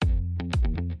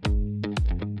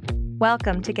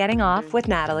Welcome to Getting Off with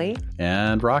Natalie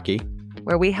and Rocky,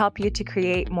 where we help you to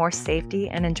create more safety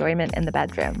and enjoyment in the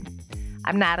bedroom.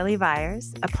 I'm Natalie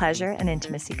Viers, a pleasure and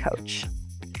intimacy coach.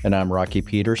 And I'm Rocky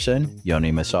Peterson,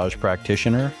 yoni massage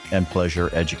practitioner and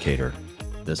pleasure educator.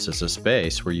 This is a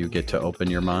space where you get to open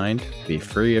your mind, be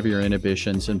free of your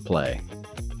inhibitions, and play.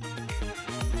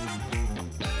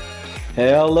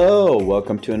 Hello,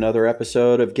 welcome to another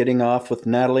episode of Getting Off with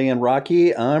Natalie and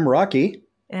Rocky. I'm Rocky.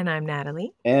 And I'm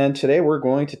Natalie. And today we're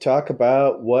going to talk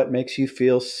about what makes you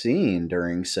feel seen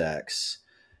during sex.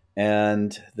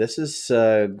 And this is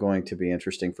going to be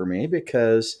interesting for me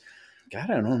because, God,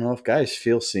 I don't know if guys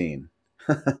feel seen.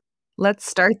 Let's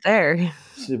start there.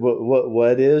 So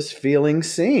what is feeling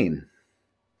seen?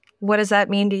 What does that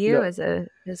mean to you as a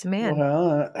man?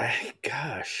 Well,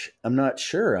 I'm not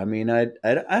sure. I mean,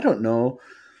 I don't know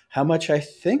how much I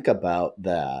think about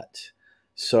that.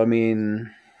 So, I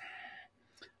mean,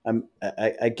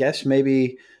 I guess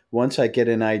maybe once I get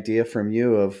an idea from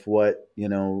you of what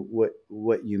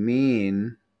you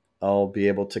mean, I'll be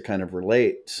able to kind of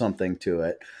relate something to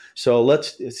it. So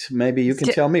maybe you can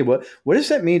tell me what does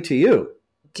that mean to you?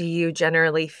 Do you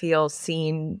generally feel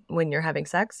seen when you're having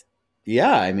sex?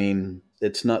 Yeah, I mean,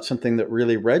 it's not something that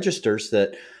really registers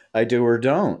that I do or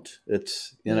don't.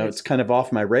 It's it's kind of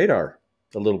off my radar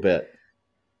a little bit.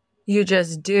 You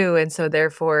just do, and so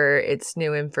therefore it's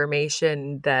new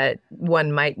information that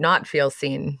one might not feel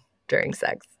seen during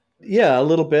sex. Yeah, a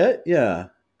little bit. Yeah.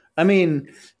 I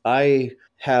mean, I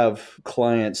have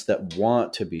clients that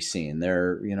want to be seen.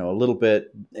 They're, a little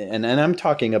bit, and I'm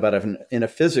talking about in a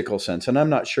physical sense, and I'm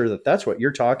not sure that that's what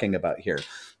you're talking about here.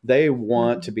 They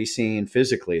want to be seen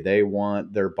physically. They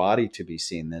want their body to be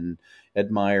seen and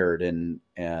admired and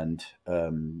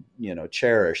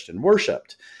cherished and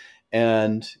worshipped.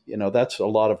 And, that's a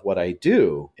lot of what I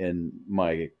do in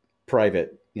my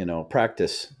private,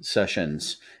 practice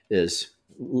sessions is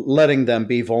letting them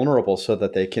be vulnerable so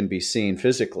that they can be seen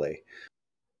physically.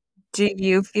 Do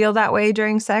you feel that way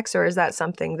during sex, or is that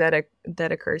something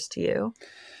that occurs to you?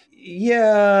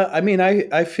 Yeah, I mean,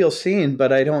 I feel seen,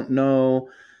 but I don't know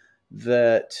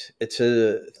that it's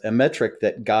a metric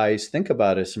that guys think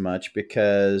about as much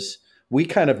because we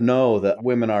kind of know that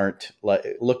women aren't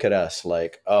like, look at us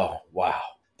like, oh, wow,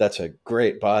 that's a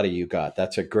great body you got.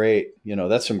 That's a great,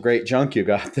 that's some great junk you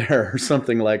got there or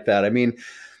something like that. I mean,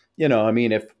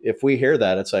 if we hear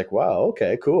that, it's like, wow,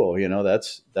 okay, cool.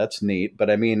 That's neat. But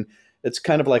I mean, it's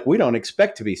kind of like we don't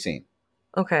expect to be seen.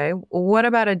 Okay. What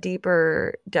about a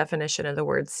deeper definition of the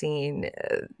word seen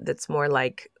that's more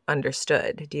like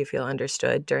understood? Do you feel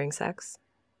understood during sex?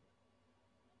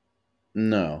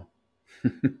 No.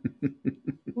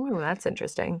 Oh, that's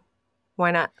interesting.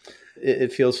 Why not?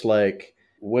 It feels like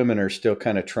women are still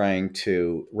kind of trying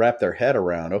to wrap their head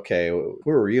around, okay, who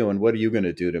are you and what are you going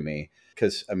to do to me?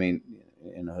 Because, I mean,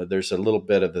 there's a little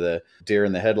bit of the deer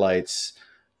in the headlights.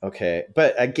 Okay.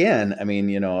 But again, I mean,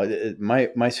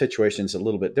 my situation's a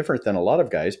little bit different than a lot of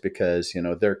guys because,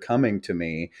 they're coming to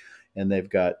me and they've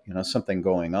got, something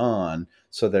going on.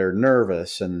 So they're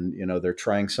nervous and, they're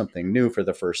trying something new for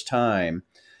the first time.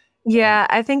 Yeah,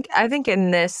 I think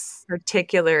in this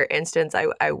particular instance,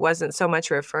 I wasn't so much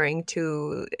referring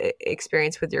to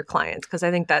experience with your clients, because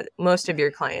I think that most of your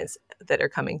clients that are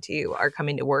coming to you are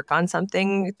coming to work on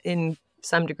something in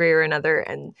some degree or another.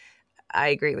 And I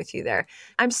agree with you there.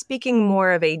 I'm speaking more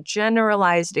of a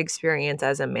generalized experience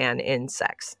as a man in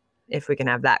sex, if we can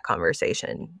have that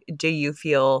conversation. Do you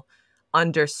feel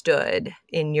understood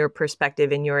in your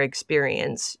perspective, in your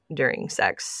experience during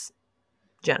sex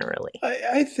generally?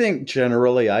 I think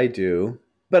generally I do,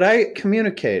 but I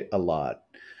communicate a lot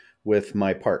with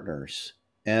my partners.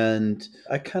 And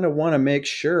I kind of want to make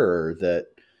sure that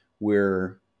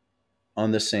we're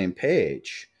on the same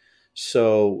page.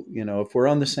 So, if we're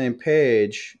on the same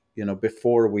page,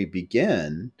 before we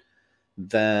begin,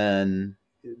 then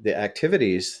the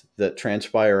activities that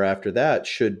transpire after that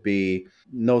should be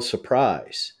no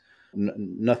surprise.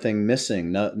 Nothing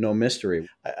missing, no mystery.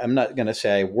 I'm not going to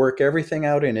say I work everything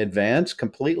out in advance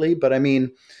completely, but I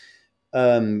mean,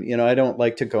 I don't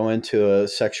like to go into a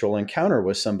sexual encounter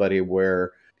with somebody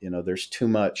where there's too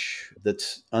much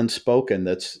that's unspoken,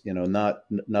 that's not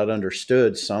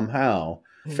understood somehow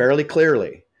fairly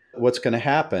clearly what's going to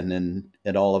happen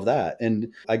and all of that.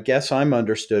 And I guess I'm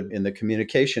understood in the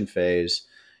communication phase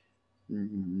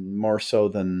more so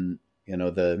than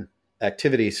the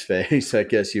activities phase, I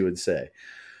guess you would say.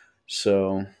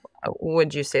 So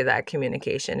would you say that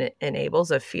communication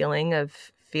enables a feeling of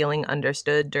feeling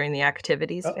understood during the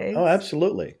activities phase? Oh,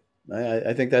 absolutely.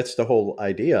 I think that's the whole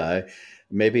idea.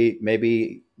 Maybe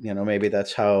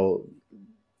that's how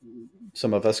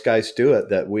some of us guys do it,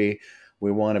 that we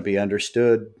want to be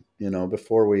understood,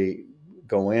 before we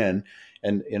go in.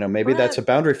 And, maybe that's a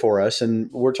boundary for us. And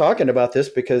we're talking about this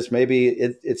because maybe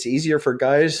it's easier for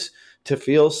guys to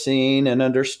feel seen and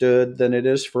understood than it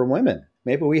is for women.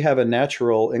 Maybe we have a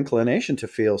natural inclination to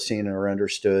feel seen or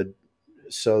understood,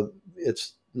 so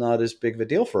it's not as big of a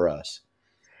deal for us.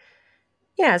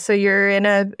 Yeah, so you're in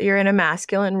a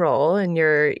masculine role, and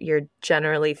you're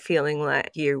generally feeling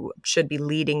like you should be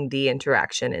leading the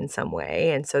interaction in some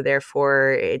way, and so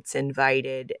therefore it's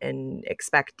invited and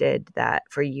expected that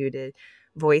for you to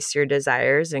voice your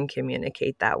desires and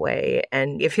communicate that way,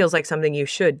 and it feels like something you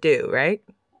should do, right?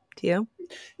 To you?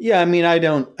 Yeah, I mean, I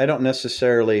don't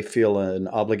necessarily feel an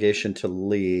obligation to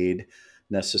lead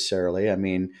necessarily. I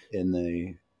mean, in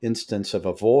the instance of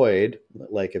a void,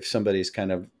 like if somebody's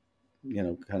kind of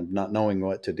not knowing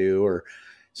what to do or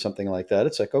something like that,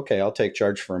 it's like, okay, I'll take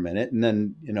charge for a minute, and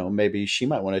then maybe she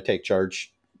might want to take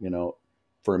charge,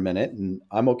 for a minute, and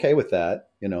I'm okay with that.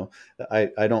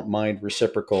 I don't mind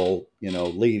reciprocal,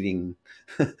 leading.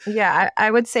 Yeah, I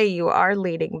would say you are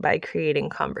leading by creating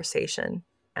conversation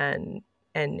and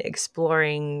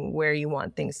exploring where you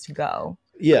want things to go.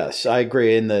 Yes, I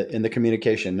agree. In the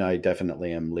communication, I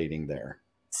definitely am leading there.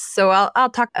 So I'll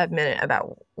talk a minute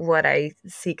about what I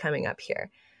see coming up here.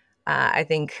 I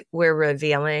think we're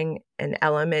revealing an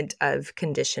element of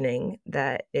conditioning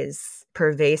that is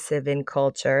pervasive in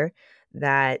culture,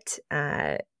 that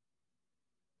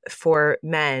for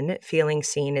men, feeling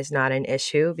seen is not an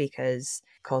issue because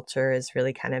culture is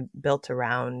really kind of built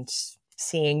around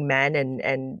seeing men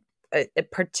and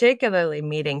particularly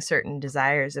meeting certain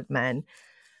desires of men.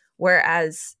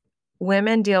 Whereas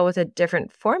women deal with a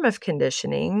different form of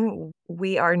conditioning.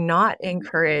 We are not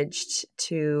encouraged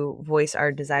to voice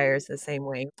our desires the same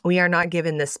way. We are not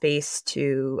given the space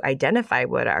to identify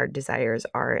what our desires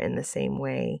are in the same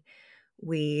way.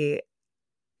 We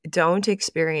don't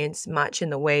experience much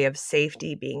in the way of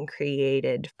safety being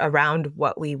created around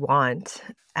what we want.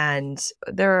 And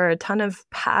there are a ton of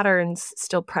patterns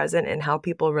still present in how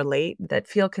people relate that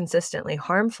feel consistently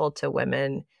harmful to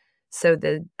women. So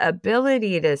the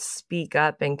ability to speak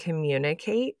up and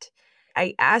communicate,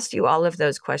 I asked you all of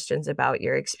those questions about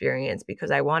your experience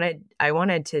because I wanted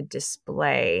to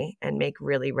display and make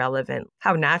really relevant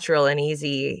how natural and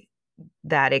easy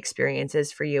that experience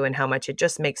is for you, and how much it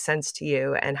just makes sense to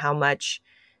you, and how much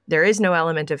there is no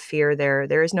element of fear there.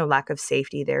 There is no lack of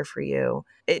safety there for you.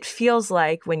 It feels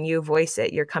like when you voice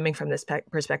it, you're coming from this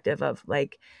perspective of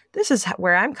like, this is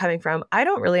where I'm coming from. I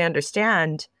don't really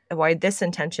understand why this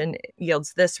intention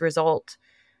yields this result.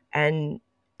 And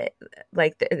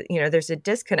there's a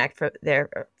disconnect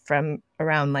from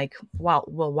around like, well,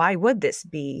 why would this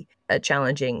be a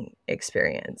challenging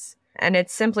experience? And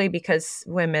it's simply because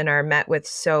women are met with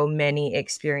so many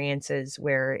experiences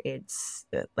where it's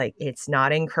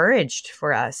not encouraged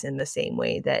for us in the same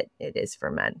way that it is for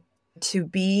men. To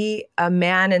be a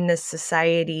man in this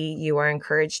society, you are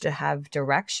encouraged to have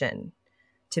direction.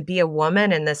 To be a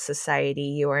woman in this society,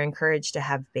 you are encouraged to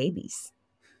have babies.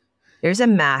 There's a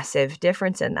massive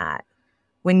difference in that.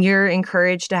 When you're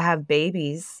encouraged to have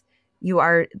babies, you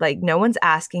are like, no one's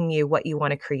asking you what you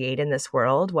want to create in this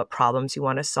world, what problems you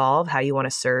want to solve, how you want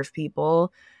to serve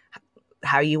people,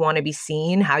 how you want to be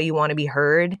seen, how you want to be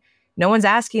heard. No one's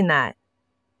asking that.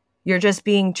 You're just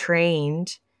being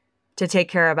trained to take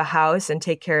care of a house and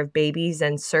take care of babies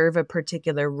and serve a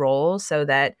particular role so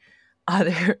that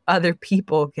other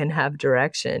people can have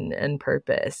direction and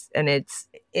purpose. And it's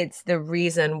the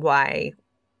reason why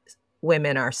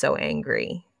women are so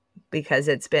angry, because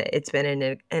it's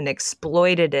been an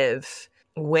exploitative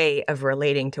way of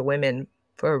relating to women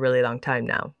for a really long time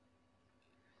now.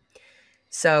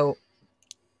 So,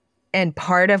 and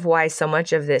part of why so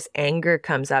much of this anger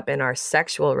comes up in our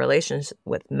sexual relations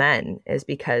with men is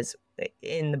because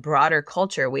in the broader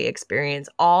culture, we experience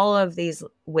all of these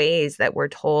ways that we're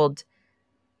told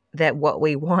that what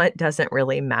we want doesn't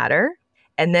really matter.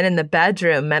 And then in the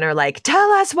bedroom, men are like,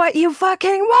 tell us what you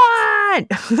fucking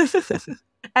want.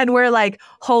 And we're like,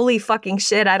 holy fucking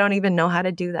shit, I don't even know how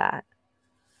to do that.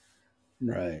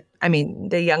 Right. I mean,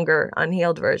 the younger,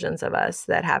 unhealed versions of us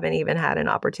that haven't even had an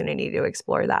opportunity to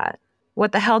explore that.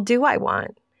 What the hell do I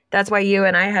want? That's why you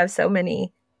and I have so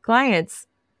many clients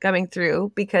coming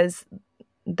through, because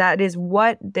that is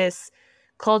what this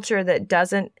culture that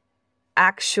doesn't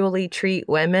actually treat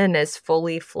women as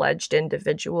fully fledged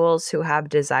individuals who have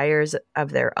desires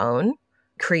of their own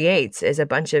creates, is a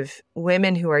bunch of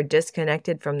women who are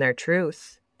disconnected from their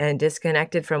truth and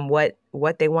disconnected from what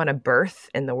they want to birth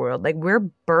in the world. Like, we're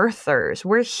birthers.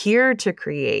 We're here to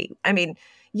create. I mean,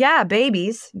 Yeah,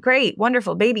 babies. Great,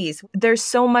 wonderful babies. There's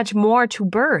so much more to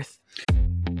birth.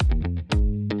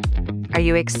 Are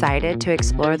you excited to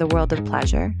explore the world of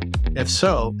pleasure? If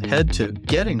so, head to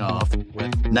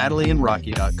gettingoff.with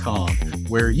natalieandrocky.com,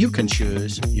 where you can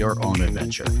choose your own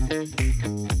adventure.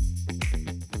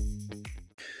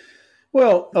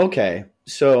 Well, okay.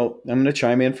 So I'm going to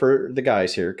chime in for the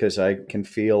guys here because I can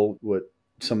feel what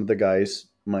some of the guys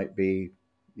might be,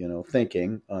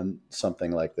 thinking on something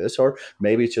like this, or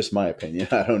maybe it's just my opinion.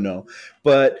 I don't know.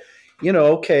 But,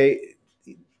 okay,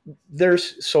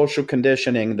 there's social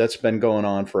conditioning that's been going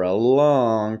on for a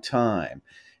long time.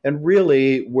 And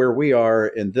really, where we are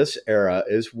in this era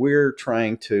is we're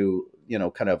trying to,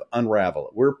 kind of unravel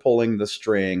it. We're pulling the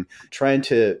string, trying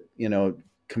to,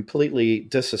 completely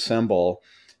disassemble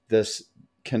this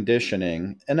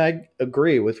conditioning. And I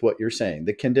agree with what you're saying.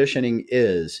 The conditioning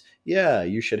is, yeah,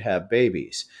 you should have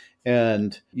babies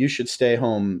and you should stay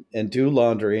home and do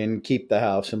laundry and keep the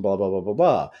house and blah, blah, blah, blah,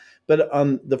 blah. But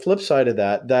on the flip side of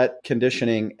that, that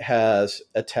conditioning has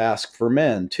a task for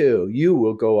men too. You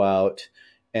will go out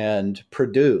and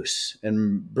produce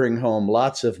and bring home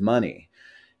lots of money.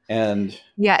 And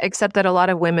yeah, except that a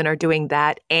lot of women are doing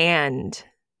that and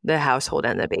the household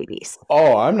and the babies.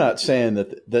 Oh, I'm not saying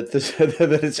that this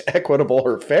that it's equitable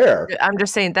or fair. I'm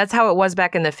just saying that's how it was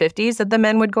back in the 50s that the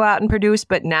men would go out and produce.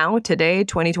 But now, today,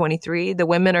 2023, the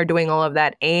women are doing all of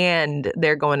that and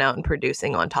they're going out and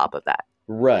producing on top of that.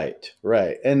 Right.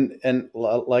 And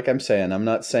like I'm saying, I'm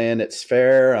not saying it's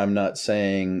fair. I'm not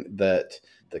saying that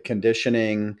the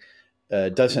conditioning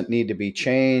doesn't need to be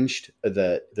changed,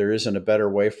 that there isn't a better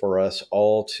way for us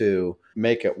all to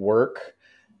make it work.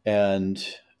 And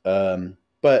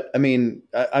but I mean,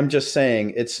 I'm just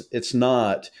saying it's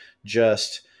not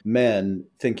just men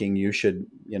thinking you should,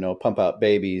 pump out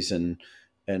babies and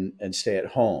stay at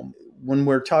home. When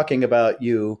we're talking about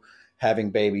you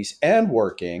having babies and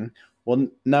working, well,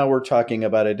 now we're talking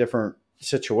about a different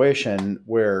situation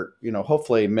where,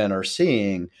 hopefully men are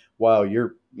seeing, wow,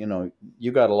 you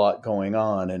got a lot going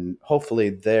on, and hopefully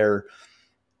they're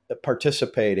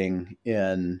participating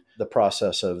in the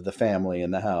process of the family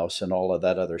and the house and all of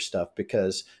that other stuff,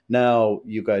 because now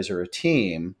you guys are a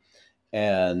team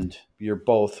and you're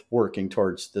both working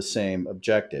towards the same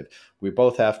objective. We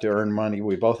both have to earn money,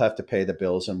 we both have to pay the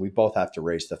bills, and we both have to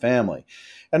raise the family.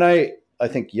 And I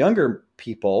think younger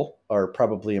people are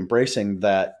probably embracing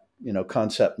that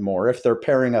concept more, if they're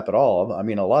pairing up at all. I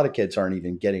mean, a lot of kids aren't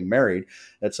even getting married.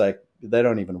 It's like they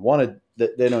don't even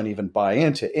they don't even buy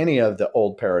into any of the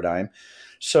old paradigm.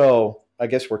 So I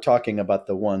guess we're talking about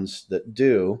the ones that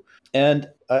do. And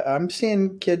I'm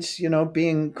seeing kids,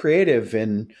 being creative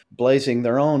in blazing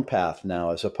their own path now,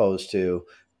 as opposed to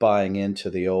buying into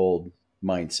the old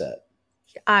mindset.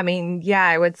 I mean, yeah,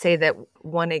 I would say that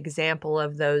one example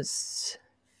of those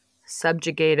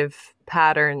subjugative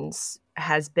patterns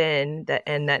has been that,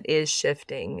 and that is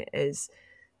shifting, is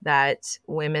that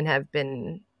women have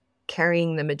been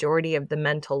carrying the majority of the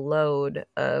mental load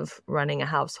of running a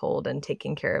household and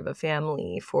taking care of a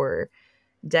family for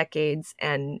decades.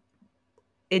 And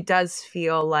it does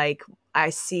feel like I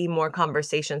see more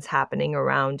conversations happening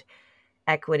around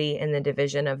equity in the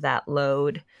division of that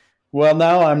load. Well,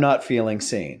 now I'm not feeling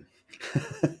seen.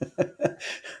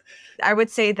 I would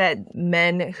say that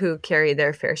men who carry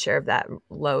their fair share of that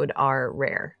load are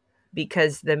rare,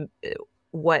 because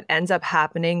what ends up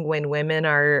happening when women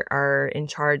are in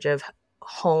charge of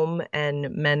home and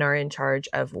men are in charge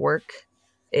of work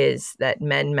is that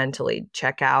men mentally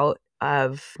check out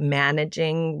of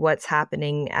managing what's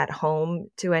happening at home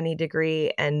to any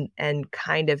degree, and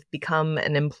kind of become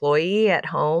an employee at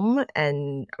home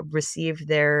and receive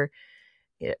their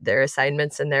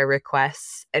assignments and their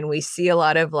requests. And we see a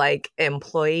lot of like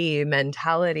employee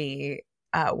mentality,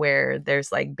 where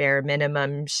there's like bare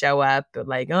minimum, show up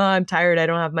like, oh, I'm tired, I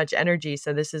don't have much energy,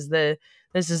 so this is the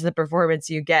performance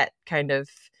you get kind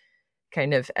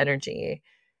of energy.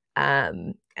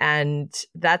 And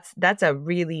that's a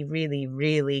really, really,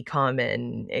 really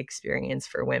common experience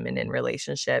for women in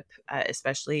relationship,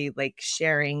 especially like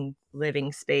sharing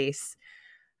living space.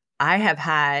 I have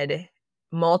had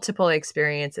multiple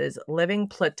experiences living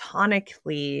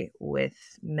platonically with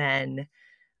men,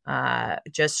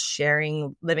 just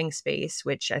sharing living space,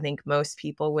 which I think most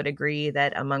people would agree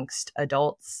that amongst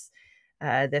adults,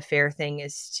 the fair thing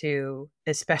is to,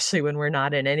 especially when we're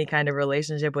not in any kind of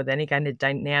relationship with any kind of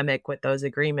dynamic with those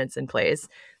agreements in place,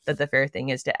 that the fair thing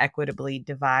is to equitably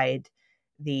divide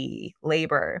the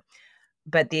labor.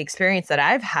 But the experience that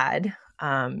I've had,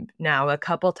 now a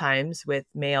couple times with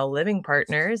male living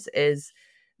partners, is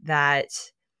that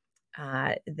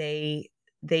they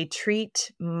they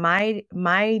treat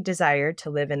my desire to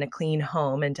live in a clean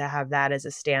home and to have that as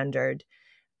a standard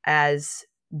as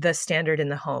the standard in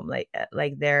the home.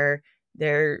 Like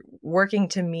they're working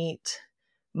to meet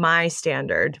my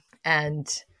standard, and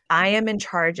I am in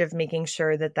charge of making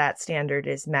sure that that standard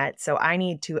is met. So I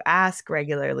need to ask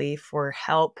regularly for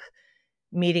help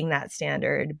meeting that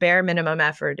standard. Bare minimum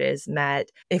effort is met.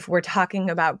 If we're talking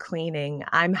about cleaning,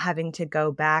 I'm having to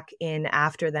go back in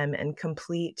after them and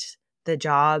complete the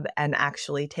job and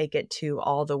actually take it to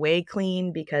all the way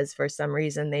clean, because for some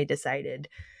reason they decided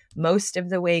most of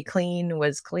the way clean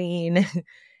was clean.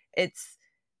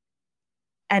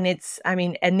 And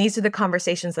these are the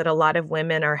conversations that a lot of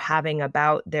women are having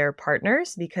about their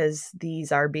partners, because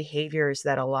these are behaviors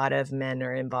that a lot of men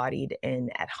are embodied in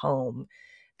at home.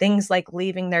 Things like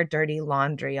leaving their dirty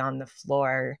laundry on the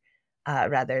floor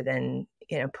rather than,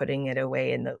 putting it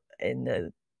away in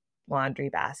the laundry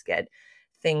basket.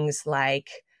 Things like,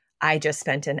 I just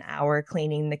spent an hour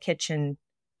cleaning the kitchen,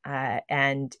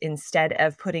 and instead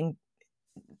of putting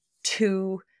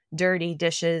 2 dirty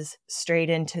dishes straight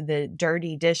into the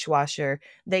dirty dishwasher,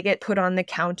 they get put on the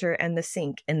counter and the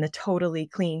sink in the totally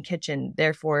clean kitchen,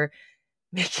 therefore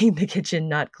making the kitchen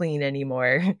not clean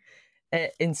anymore,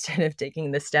 instead of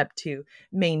taking the step to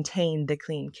maintain the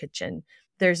clean kitchen.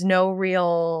 There's no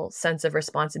real sense of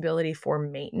responsibility for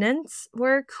maintenance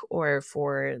work or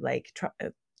for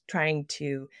trying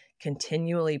to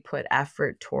continually put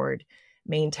effort toward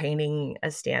maintaining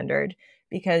a standard,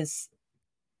 because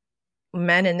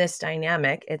men in this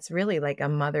dynamic, it's really like a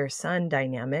mother-son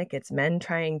dynamic. It's men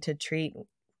trying to treat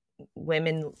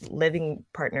women living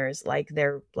partners like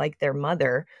their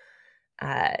mother.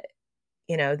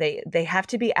 They have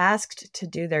to be asked to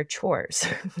do their chores.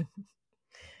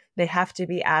 They have to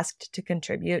be asked to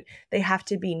contribute. They have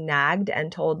to be nagged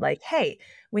and told, like, hey,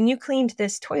 when you cleaned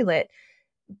this toilet,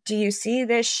 do you see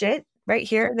this shit right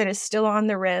here that is still on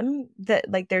the rim? That,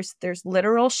 like, there's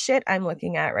literal shit I'm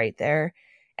looking at right there.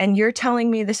 And you're telling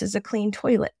me this is a clean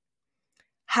toilet.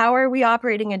 How are we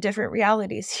operating in different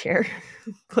realities here?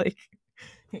 Like,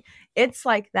 it's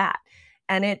like that.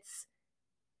 And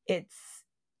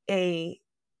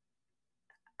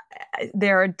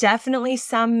there are definitely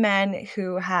some men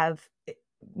who have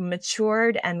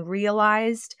matured and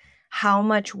realized how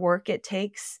much work it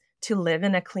takes to live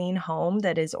in a clean home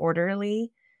that is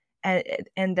orderly,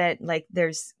 and that, like,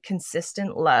 there's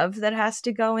consistent love that has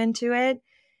to go into it.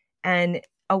 And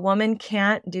a woman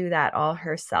can't do that all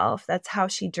herself. That's how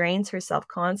she drains herself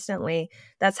constantly.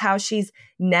 That's how she's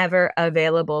never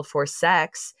available for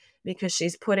sex, because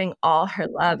she's putting all her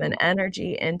love and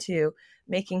energy into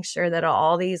making sure that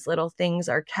all these little things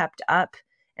are kept up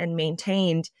and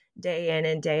maintained day in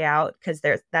and day out, because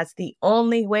that's the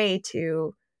only way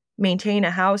to maintain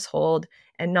a household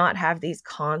and not have these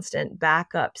constant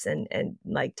backups and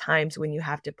like times when you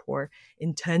have to pour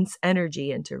intense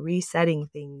energy into resetting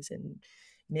things and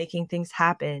making things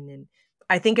happen. And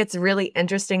I think it's really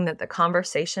interesting that the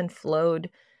conversation flowed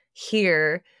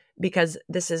here, because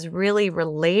this is really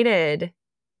related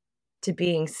to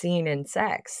being seen in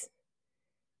sex.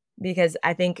 Because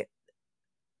I think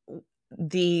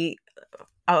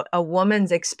a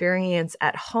woman's experience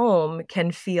at home can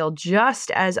feel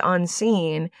just as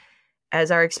unseen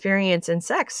as our experience in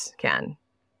sex can.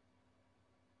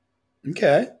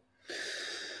 Okay.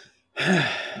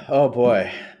 Oh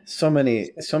boy, so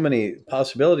many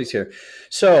possibilities here.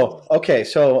 So okay,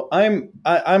 so I'm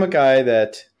a guy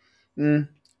that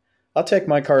I'll take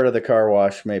my car to the car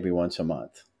wash maybe once a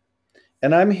month,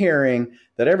 and I'm hearing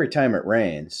that every time it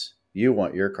rains, you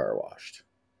want your car washed.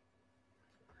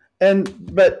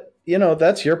 But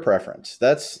that's your preference.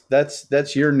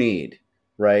 That's your need,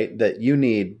 right? That you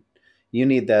need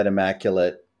that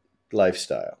immaculate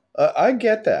lifestyle. I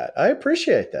get that. I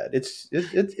appreciate that.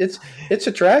 It's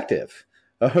attractive.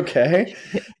 Okay.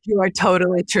 You are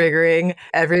totally triggering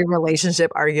every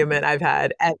relationship argument I've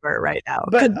had ever right now.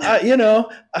 But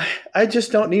I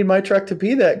just don't need my truck to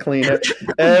be that clean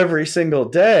every single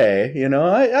day.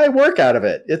 I work out of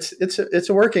it. It's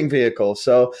a working vehicle.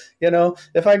 So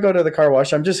if I go to the car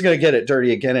wash, I'm just going to get it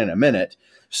dirty again in a minute.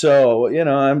 So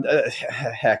I'm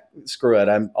heck, screw it.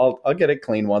 I'll get it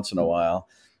clean once in a while,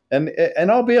 and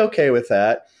I'll be okay with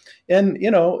that. And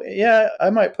yeah,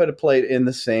 I might put a plate in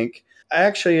the sink.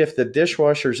 Actually, if the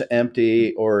dishwasher's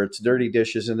empty or it's dirty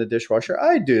dishes in the dishwasher,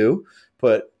 I do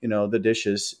put the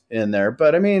dishes in there.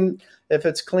 But I mean, if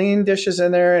it's clean dishes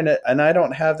in there and I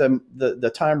don't have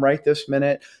the time right this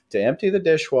minute to empty the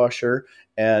dishwasher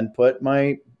and put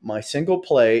my single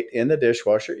plate in the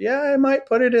dishwasher, yeah, I might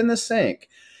put it in the sink.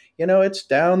 it's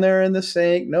down there in the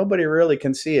sink. Nobody really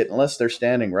can see it unless they're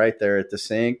standing right there at the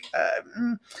sink.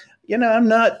 I'm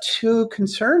not too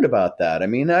concerned about that. I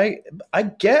mean, I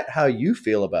get how you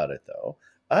feel about it, though.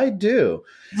 I do.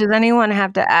 Does anyone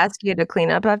have to ask you to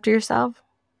clean up after yourself?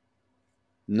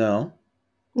 No.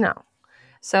 No.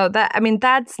 So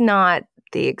that's not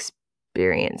the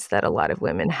experience that a lot of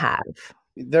women have.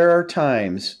 There are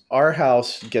times our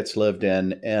house gets lived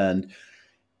in, and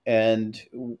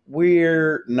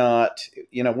we're not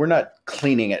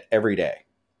cleaning it every day.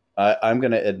 I'm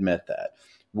going to admit that.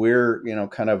 We're,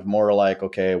 kind of more like,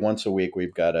 okay, once a week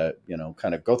we've got to,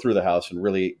 kind of go through the house and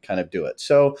really kind of do it.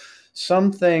 So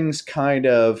some things kind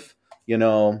of,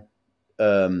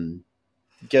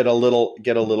 get a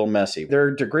little messy. There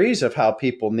are degrees of how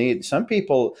people need. Some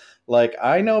people, like,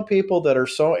 I know people that are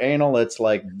so anal, it's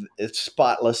like it's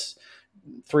spotless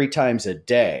 3 times a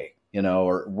day,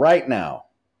 or right now.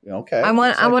 Okay. I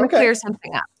want to clear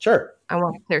something up. Sure. I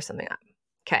want to clear something up.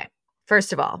 Okay.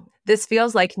 First of all, this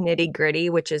feels like nitty gritty,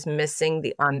 which is missing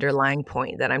the underlying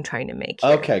point that I'm trying to make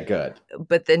here. Okay, good.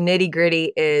 But the nitty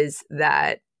gritty is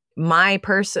that my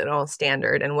personal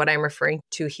standard, and what I'm referring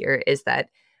to here, is that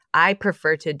I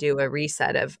prefer to do a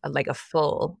reset of like a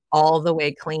full, all the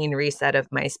way clean reset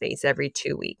of my space every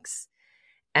 2 weeks.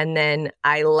 And then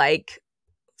I like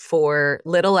for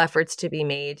little efforts to be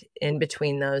made in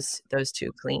between those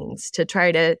 2 cleans to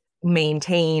try to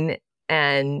maintain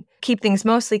and keep things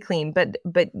mostly clean. But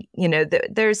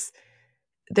there's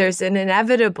an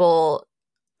inevitable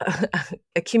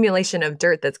accumulation of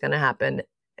dirt that's going to happen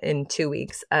in 2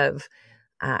 weeks of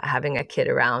having a kid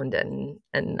around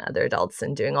and other adults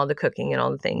and doing all the cooking and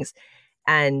all the things.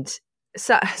 And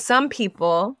so some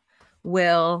people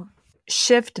will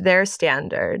shift their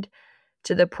standard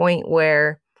to the point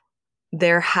where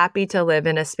they're happy to live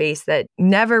in a space that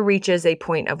never reaches a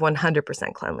point of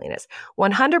 100% cleanliness.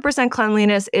 100%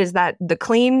 cleanliness is that the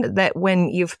clean that when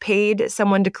you've paid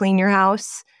someone to clean your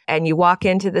house and you walk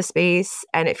into the space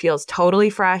and it feels totally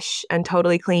fresh and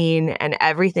totally clean and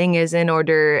everything is in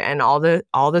order and all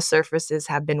the surfaces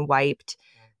have been wiped,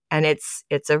 and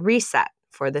it's a reset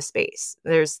for the space.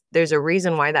 There's a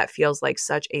reason why that feels like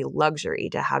such a luxury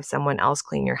to have someone else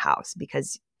clean your house,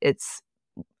 because it's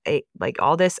like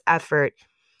all this effort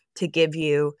to give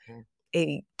you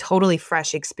a totally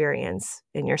fresh experience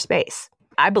in your space.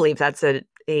 I believe that's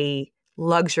a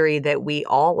luxury that we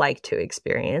all like to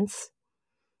experience,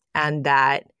 and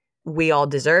that we all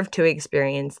deserve to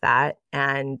experience that.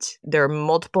 And there are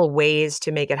multiple ways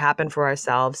to make it happen for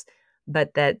ourselves,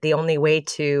 but that the only way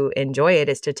to enjoy it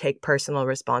is to take personal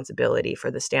responsibility for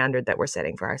the standard that we're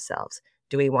setting for ourselves.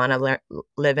 Do we want to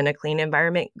live in a clean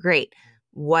environment? Great.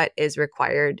 What is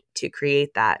required to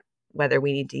create that, whether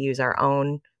we need to use our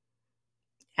own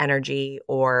energy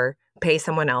or pay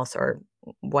someone else or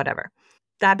whatever.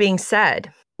 That being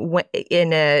said,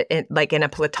 in a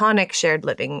platonic shared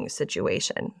living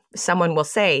situation, someone will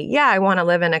say, yeah, I want to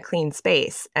live in a clean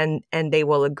space. And they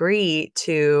will agree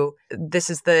to, this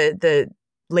is the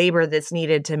labor that's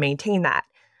needed to maintain that.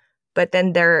 But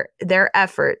then their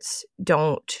efforts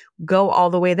don't go all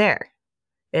the way there.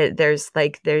 There's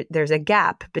a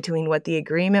gap between what the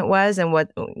agreement was and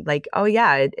what, like, oh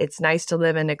yeah, it's nice to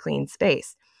live in a clean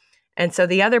space. And so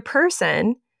the other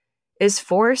person is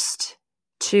forced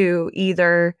to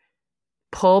either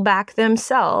pull back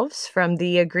themselves from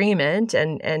the agreement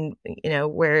and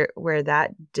where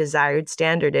that desired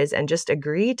standard is, and just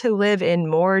agree to live in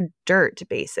more dirt,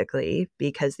 basically,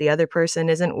 because the other person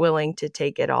isn't willing to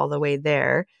take it all the way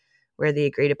there where the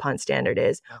agreed upon standard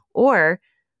is, or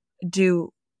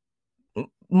do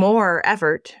more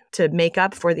effort to make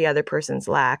up for the other person's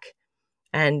lack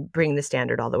and bring the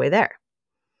standard all the way there.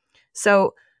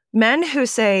 So men who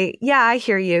say, yeah, I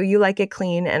hear you, you like it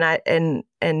clean, and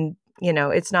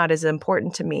it's not as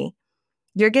important to me,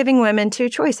 you're giving women 2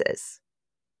 choices.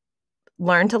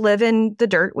 Learn to live in the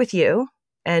dirt with you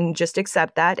and just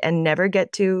accept that and never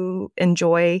get to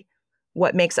enjoy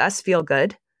what makes us feel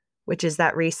good, which is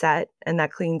that reset and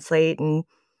that clean slate and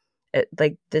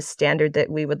like this standard that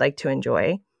we would like to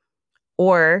enjoy,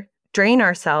 or drain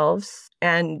ourselves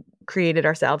and create it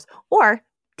ourselves, or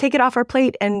take it off our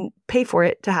plate and pay for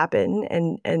it to happen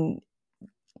and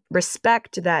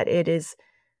respect that it is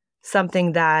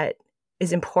something that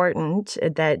is important,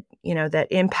 that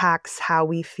impacts how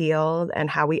we feel and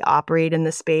how we operate in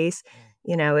the space.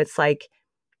 It's like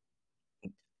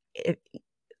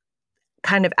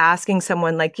kind of asking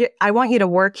someone like, I want you to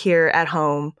work here at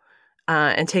home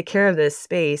and take care of this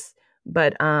space,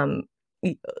 but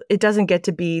it doesn't get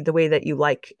to be the way that you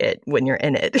like it when you're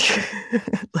in it.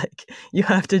 Like, you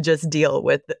have to just deal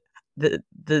with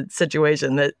the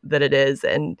situation that it is,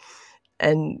 and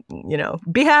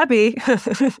be happy.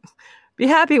 Be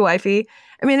happy, wifey.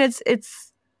 I mean, it's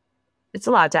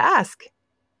a lot to ask.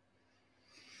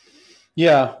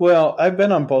 Yeah, well, I've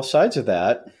been on both sides of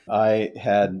that. I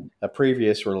had a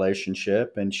previous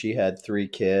relationship, and she had 3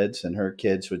 kids, and her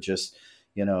kids would just,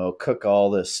 cook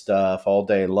all this stuff all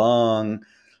day long,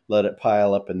 let it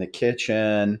pile up in the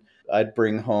kitchen. I'd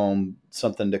bring home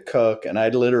something to cook, and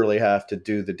I'd literally have to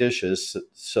do the dishes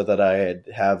so that I'd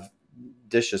have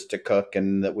dishes to cook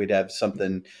and that we'd have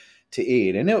something to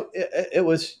eat. And it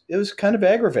was kind of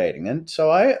aggravating. And so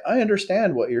I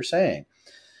understand what you're saying,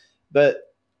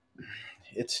 but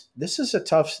this is a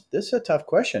tough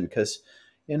question because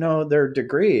there are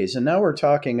degrees, and now we're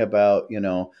talking about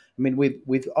I mean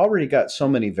we've already got so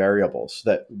many variables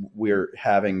that we're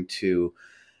having to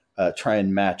try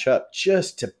and match up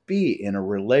just to be in a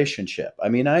relationship. I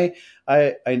mean, I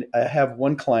have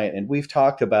one client, and we've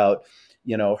talked about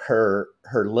her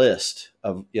list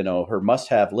of her must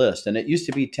have list, and it used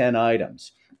to be 10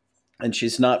 items, and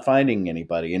she's not finding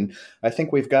anybody, and I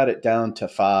think we've got it down to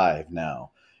 5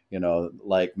 now.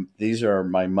 Like these are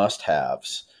my must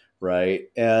haves, right?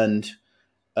 And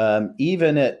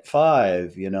even at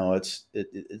 5,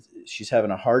 she's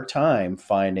having a hard time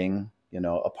finding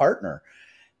a partner.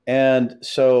 And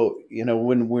so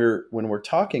when we're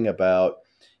talking about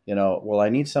well, I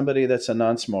need somebody that's a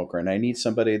non-smoker, and I need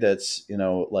somebody that's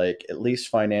like at least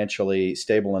financially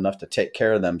stable enough to take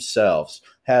care of themselves,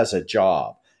 has a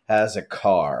job, has a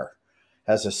car,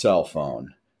 has a cell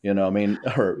phone, I mean,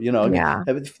 or Yeah.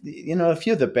 a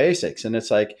few of the basics. And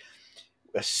it's like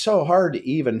it's so hard to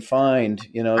even find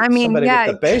I mean, somebody with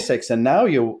yeah. the basics. And now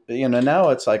now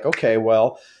it's like, okay,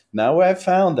 well, now I've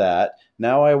found that.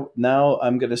 Now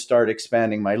I'm going to start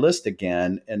expanding my list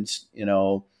again, and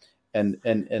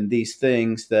and these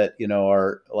things that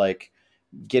are like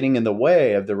getting in the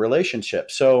way of the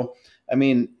relationship. So I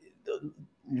mean,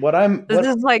 This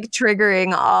is like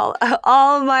triggering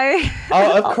all my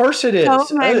of course it is. so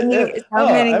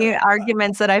many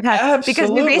arguments that I've had.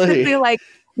 Absolutely. Because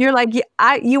you're like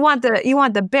you want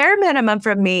the bare minimum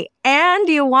from me, and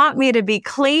you want me to be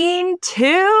clean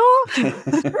too.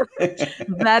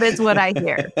 That is what I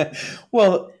hear.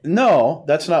 Well, no,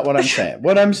 that's not what I'm saying.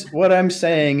 What I'm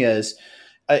saying is,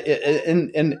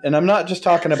 and I'm not just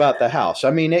talking about the house.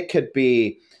 I mean, it could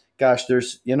be, gosh,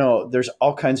 there's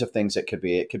all kinds of things it could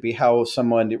be. It could be how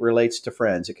someone relates to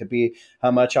friends. It could be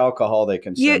how much alcohol they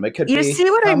consume. It could be see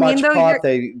what how I mean, much though? pot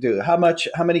they do, how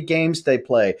many games they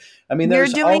play. I mean, you're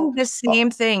doing the same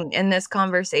thing in this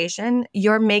conversation.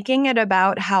 You're making it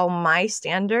about how my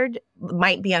standard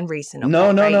might be unreasonable. No.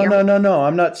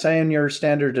 I'm not saying your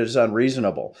standard is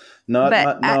unreasonable. No,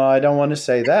 I don't want to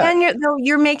say that. And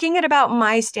you're making it about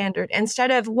my standard instead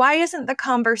of, why isn't the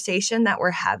conversation that we're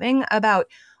having about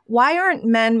why aren't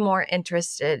men more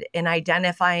interested in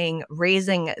identifying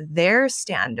raising their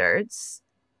standards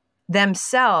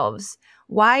themselves?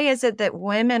 Why is it that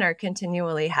women are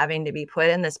continually having to be put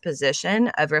in this position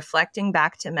of reflecting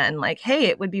back to men like, hey,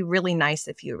 it would be really nice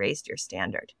if you raised your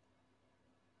standard?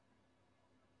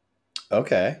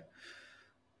 Okay.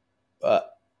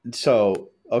 So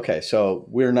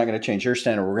we're not going to change your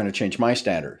standard. We're going to change my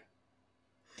standard.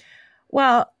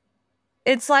 Well,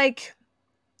 it's like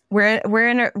we're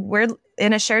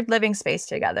in a shared living space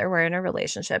together. We're in a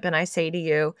relationship, and I say to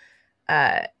you,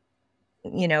 having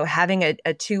a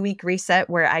 2-week reset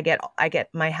where I get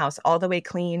my house all the way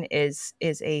clean is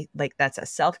that's a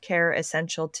self-care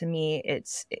essential to me.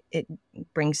 It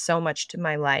brings so much to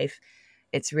my life.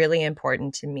 It's really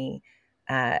important to me.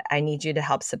 I need you to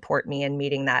help support me in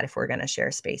meeting that if we're going to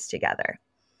share space together.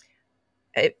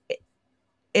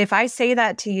 If I say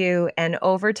that to you, and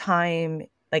over time,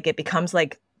 like, it becomes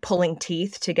like pulling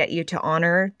teeth to get you to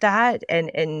honor that,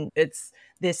 and it's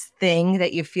this thing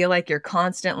that you feel like you're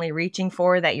constantly reaching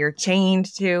for, that you're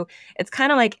chained to. It's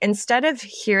kind of like, instead of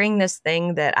hearing this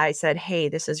thing that I said, hey,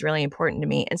 this is really important to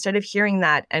me, instead of hearing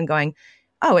that and going,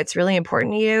 oh, it's really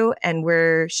important to you, and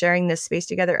we're sharing this space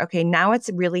together. Okay, now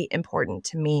it's really important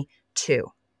to me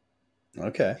too.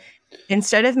 Okay.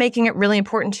 Instead of making it really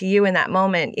important to you in that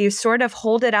moment, you sort of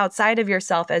hold it outside of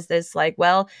yourself as this, like,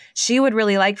 well, she would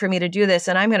really like for me to do this,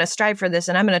 and I'm going to strive for this,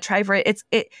 and I'm going to try for it.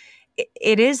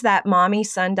 It is that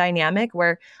mommy-son dynamic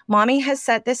where mommy has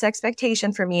set this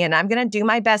expectation for me, and I'm going to do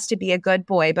my best to be a good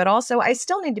boy, but also I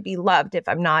still need to be loved if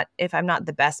I'm not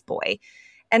the best boy.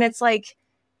 And it's like,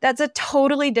 that's a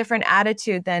totally different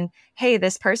attitude than, hey,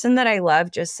 this person that I love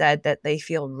just said that they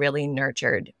feel really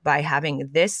nurtured by having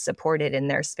this supported in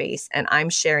their space, and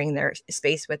I'm sharing their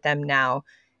space with them now.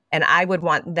 And I would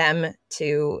want them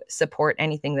to support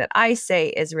anything that I say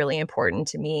is really important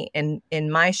to me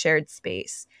in my shared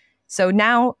space. So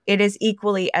now it is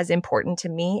equally as important to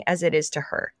me as it is to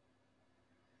her.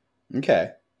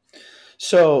 Okay.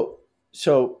 So,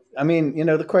 I mean,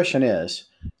 the question is,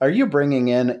 are you bringing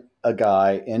in a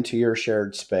guy into your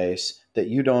shared space that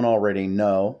you don't already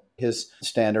know his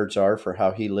standards are for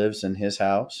how he lives in his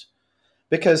house?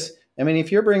 Because, I mean, if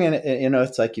you're bringing it,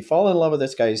 it's like you fall in love with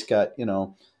this guy. He's got,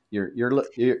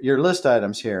 your list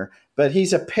items here, but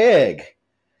he's a pig.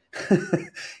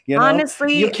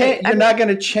 Honestly, you're not going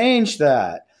to change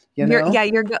that.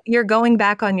 You're going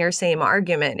back on your same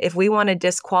argument. If we want to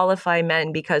disqualify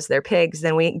men because they're pigs,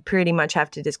 then we pretty much have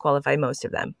to disqualify most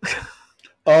of them.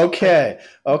 Okay.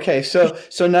 So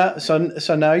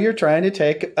now you're trying to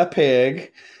take a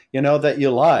pig, that you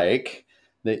like,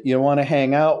 that you want to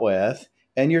hang out with,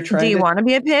 and you're trying. Do you want to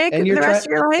be a pig the rest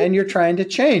of your life? And you're trying to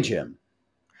change him.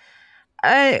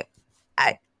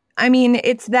 I mean,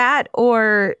 it's that,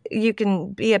 or you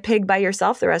can be a pig by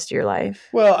yourself the rest of your life.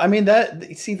 Well, I mean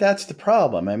that's the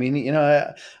problem. I mean,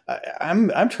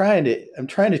 I'm trying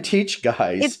to teach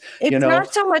guys. It's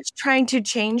not so much trying to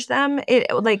change them.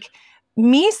 It like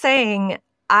me saying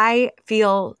I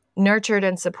feel nurtured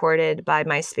and supported by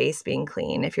my space being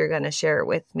clean. If you're going to share it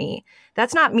with me,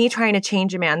 that's not me trying to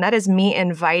change a man. That is me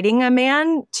inviting a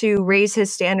man to raise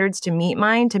his standards to meet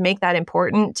mine, to make that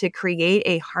important, to create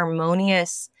a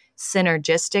harmonious,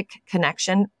 synergistic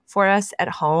connection for us at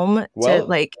home.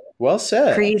 Well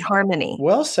said. Create harmony.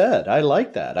 Well said. I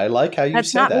like that. I like how you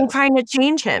That's say that. That's not me trying to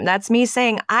change him. That's me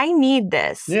saying, I need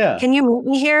this. Yeah. Can you meet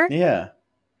me here? Yeah.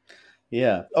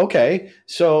 Yeah. Okay.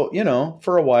 So,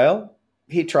 for a while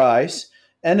he tries,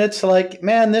 and it's like,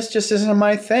 man, this just isn't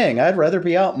my thing. I'd rather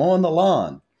be out mowing the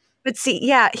lawn. But see,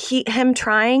 him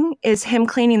trying is him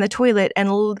cleaning the toilet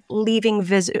and leaving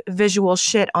visual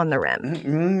shit on the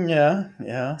rim.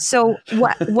 Yeah. So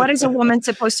what is a woman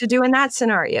supposed to do in that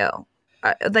scenario?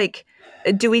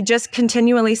 Do we just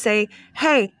continually say,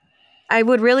 hey, I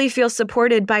would really feel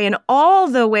supported by an all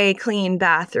the way clean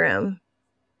bathroom?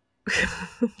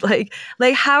 like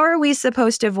how are we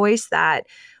supposed to voice that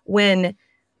when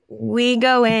we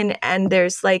go in and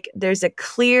there's a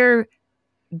clear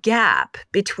gap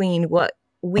between what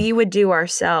we would do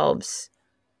ourselves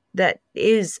that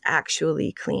is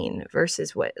actually clean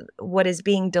versus what is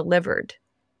being delivered?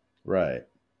 Right.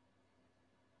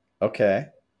 Okay.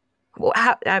 Well,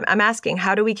 I'm asking,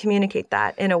 how do we communicate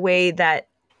that in a way that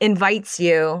invites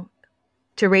you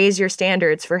to raise your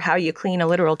standards for how you clean a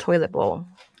literal toilet bowl?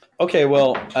 Okay,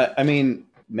 well, I mean,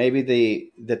 maybe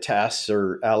the tasks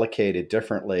are allocated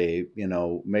differently.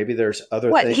 Maybe there's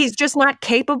other things. He's just not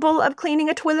capable of cleaning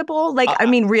a toilet bowl? I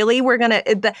mean, really, we're going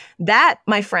to... That,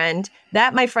 my friend,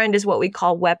 is what we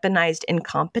call weaponized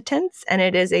incompetence. And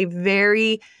it is a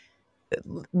very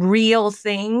real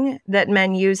thing that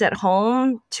men use at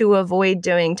home to avoid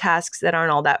doing tasks that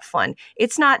aren't all that fun.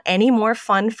 It's not any more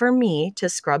fun for me to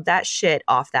scrub that shit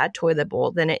off that toilet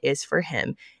bowl than it is for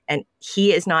him. And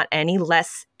he is not any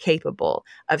less capable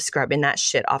of scrubbing that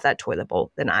shit off that toilet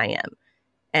bowl than I am.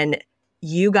 And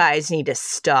you guys need to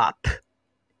stop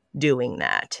doing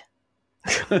that.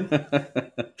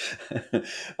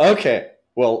 Okay.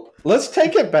 Well, let's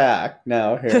take it back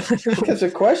now here, because the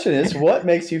question is, what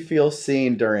makes you feel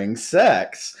seen during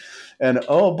sex? And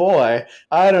oh boy,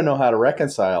 I don't know how to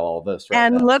reconcile all this right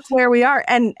now. And look where we are.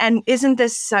 And isn't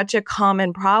this such a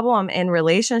common problem in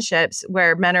relationships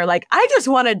where men are like, I just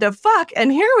wanted to fuck, and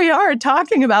here we are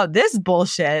talking about this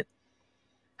bullshit.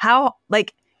 How,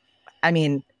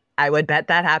 I would bet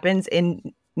that happens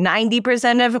in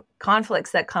 90% of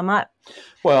conflicts that come up.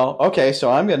 Well, okay, so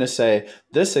I'm going to say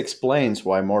this explains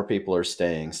why more people are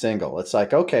staying single. It's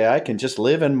like, okay, I can just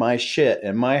live in my shit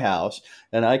in my house,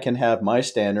 and I can have my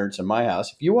standards in my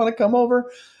house. If you want to come over,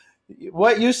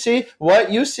 what you see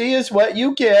is what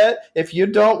you get. If you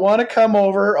don't want to come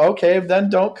over, okay, then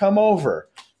don't come over.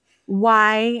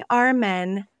 Why are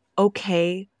men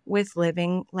okay with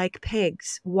living like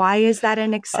pigs? Why is that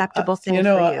an acceptable thing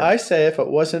for you? I say if it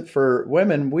wasn't for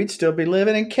women, we'd still be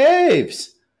living in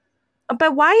caves.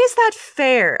 But why is that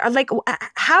fair?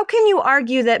 How can you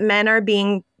argue that men are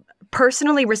being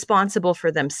personally responsible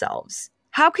for themselves?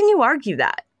 How can you argue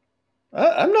that?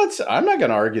 I'm not going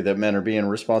to argue that men are being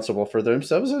responsible for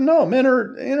themselves. No, men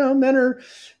are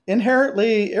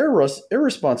inherently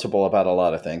irresponsible about a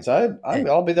lot of things.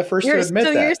 I'll be the first to admit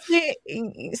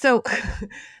that.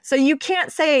 So you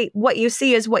can't say what you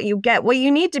see is what you get. What you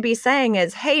need to be saying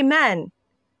is, hey, men,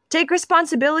 take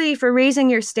responsibility for raising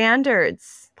your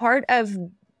standards. Part of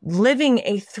living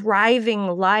a thriving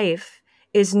life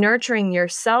is nurturing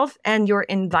yourself and your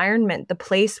environment, the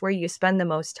place where you spend the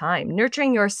most time,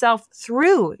 nurturing yourself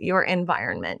through your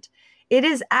environment. It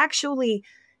is actually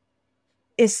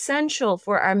essential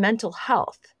for our mental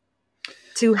health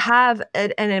to have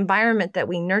an environment that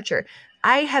we nurture.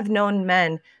 I have known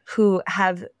men who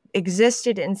have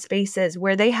existed in spaces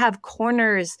where they have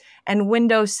corners and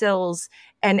windowsills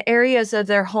and areas of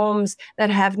their homes that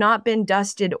have not been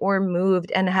dusted or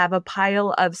moved and have a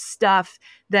pile of stuff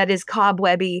that is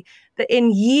cobwebby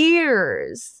in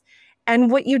years.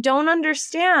 And what you don't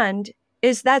understand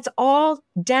is that's all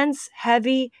dense,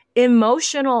 heavy,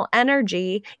 emotional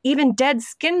energy, even dead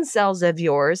skin cells of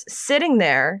yours sitting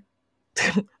there,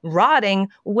 rotting,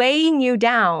 weighing you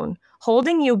down,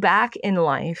 holding you back in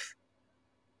life.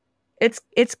 It's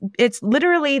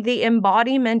literally the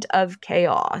embodiment of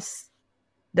chaos.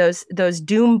 Those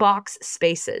doom box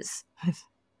spaces.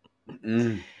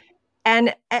 Mm.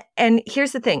 And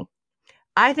here's the thing.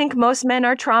 I think most men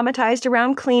are traumatized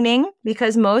around cleaning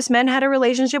because most men had a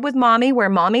relationship with mommy where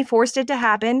mommy forced it to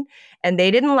happen and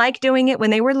they didn't like doing it when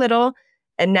they were little.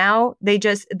 And now they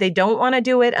don't want to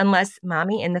do it unless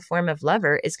mommy in the form of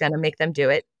lover is going to make them do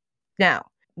it. Now,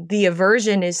 the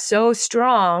aversion is so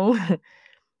strong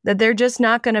that they're just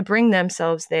not going to bring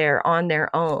themselves there on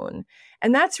their own.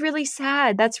 And that's really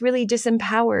sad. That's really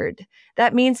disempowered.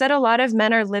 That means that a lot of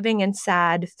men are living in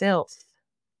sad filth.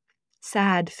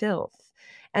 Sad filth.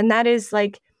 And that is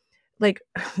like,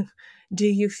 do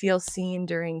you feel seen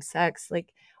during sex?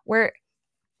 Like, where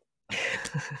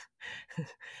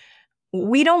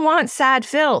we don't want sad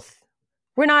filth.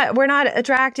 We're not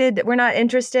attracted. We're not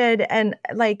interested. And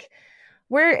like,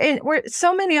 we're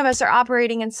so many of us are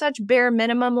operating in such bare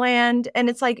minimum land. And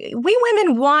it's like, we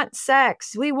women want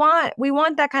sex. We want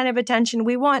that kind of attention.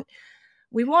 We want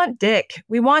dick.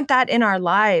 We want that in our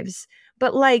lives.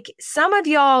 But like, some of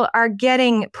y'all are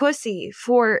getting pussy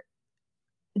for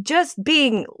just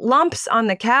being lumps on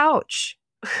the couch.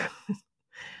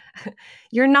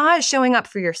 You're not showing up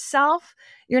for yourself.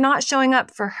 You're not showing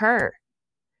up for her.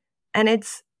 And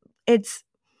it's a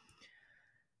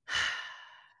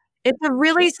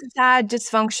really sad,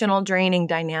 dysfunctional, draining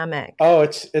dynamic. Oh,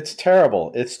 it's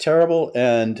terrible. It's terrible.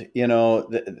 And,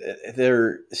 there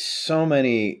are so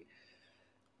many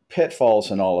pitfalls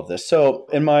in all of this. So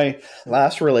in my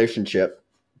last relationship,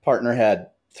 partner had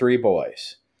 3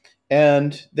 boys,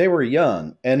 and they were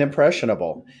young and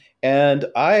impressionable. And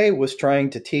I was trying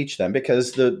to teach them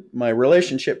because my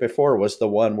relationship before was the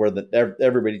one where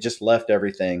everybody just left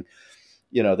everything.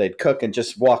 They'd cook and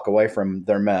just walk away from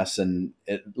their mess and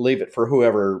leave it for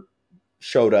whoever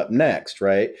showed up next,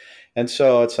 right? And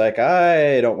so it's like,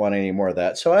 I don't want any more of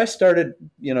that. So I started,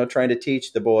 trying to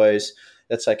teach the boys.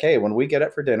 It's like, hey, when we get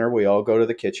up for dinner, we all go to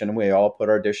the kitchen and we all put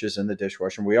our dishes in the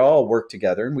dishwasher and we all work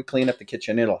together and we clean up the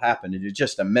kitchen. It'll happen in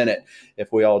just a minute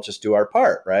if we all just do our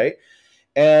part, right?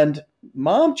 And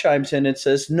mom chimes in and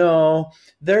says, no,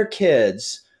 they're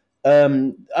kids.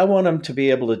 I want them to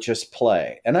be able to just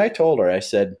play. And I told her, I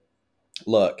said,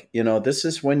 look, this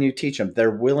is when you teach them. They're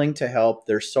willing to help.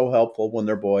 They're so helpful when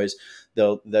they're boys.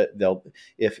 They'll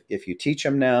if you teach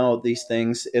them now these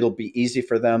things, it'll be easy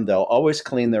for them. They'll always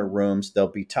clean their rooms. They'll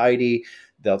be tidy.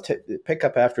 They'll pick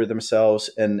up after themselves,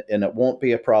 and it won't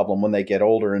be a problem when they get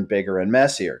older and bigger and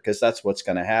messier, because that's what's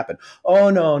going to happen. Oh,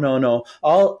 no,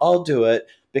 I'll do it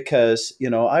because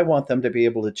I want them to be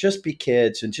able to just be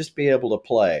kids and just be able to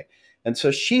play. And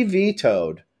so she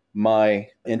vetoed my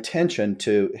intention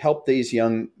to help these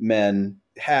young men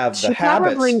have the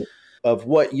habits of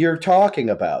what you're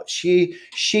talking about. She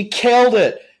killed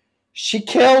it. She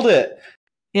killed it.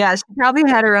 Yeah, she probably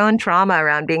had her own trauma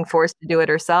around being forced to do it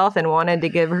herself and wanted to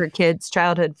give her kids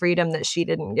childhood freedom that she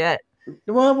didn't get.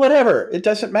 Well, whatever. It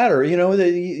doesn't matter.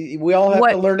 We all have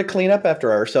to learn to clean up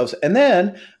after ourselves. And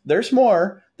then there's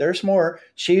more. There's more.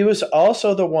 She was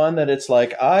also the one that it's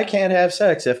like, I can't have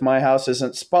sex if my house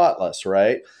isn't spotless,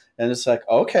 right? And it's like,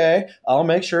 okay, I'll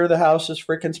make sure the house is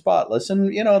freaking spotless.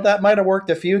 And, that might have worked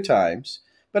a few times.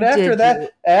 But after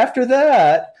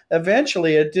that,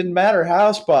 eventually it didn't matter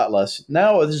how spotless.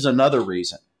 Now there's another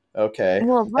reason. Okay.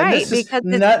 Well, right.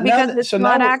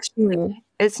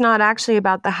 It's not actually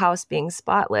about the house being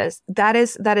spotless. That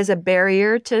is a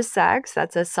barrier to sex.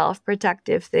 That's a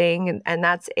self-protective thing. And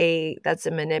that's a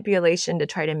manipulation to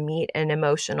try to meet an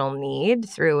emotional need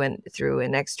through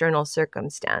an external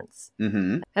circumstance.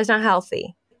 Mm-hmm. That's not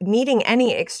healthy. Meeting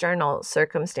any external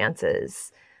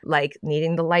circumstances, like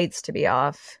needing the lights to be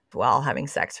off while having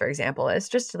sex, for example, is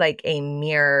just like a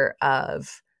mirror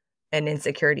of an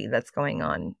insecurity that's going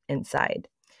on inside.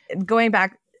 Going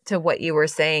back to what you were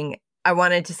saying, I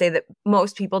wanted to say that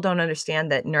most people don't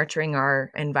understand that nurturing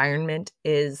our environment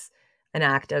is an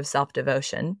act of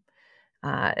self-devotion.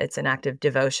 It's an act of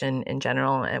devotion in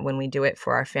general. And when we do it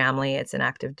for our family, it's an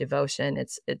act of devotion.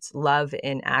 It's love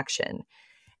in action.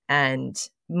 And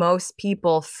most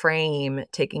people frame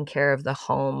taking care of the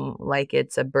home like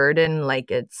it's a burden,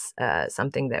 like it's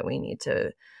something that we need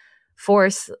to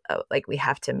force, like we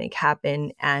have to make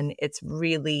happen. And it's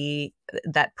really,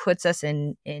 that puts us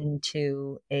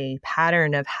into a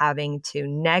pattern of having to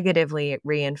negatively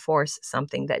reinforce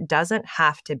something that doesn't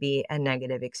have to be a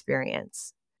negative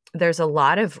experience. There's a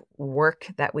lot of work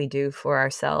that we do for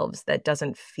ourselves that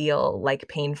doesn't feel like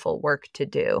painful work to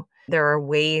do. There are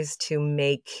ways to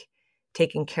make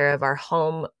taking care of our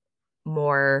home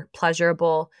more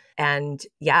pleasurable. And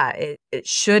yeah, it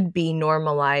should be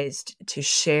normalized to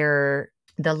share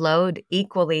the load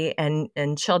equally, and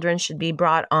children should be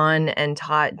brought on and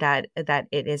taught that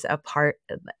it is a part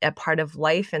of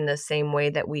life, in the same way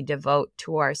that we devote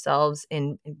to ourselves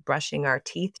in brushing our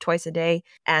teeth twice a day.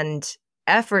 And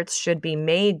efforts should be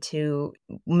made to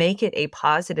make it a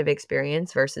positive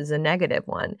experience versus a negative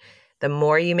one. The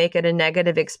more you make it a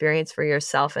negative experience for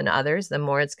yourself and others, the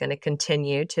more it's going to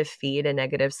continue to feed a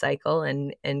negative cycle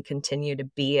and continue to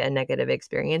be a negative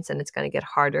experience. And it's going to get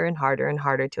harder and harder and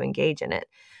harder to engage in it.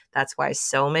 That's why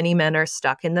so many men are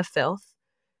stuck in the filth,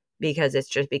 because it's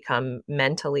just become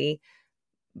mentally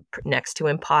next to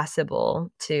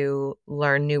impossible to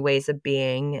learn new ways of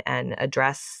being and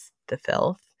address the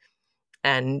filth.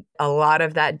 And a lot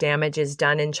of that damage is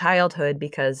done in childhood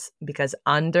because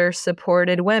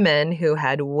under-supported women who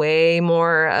had way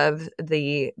more of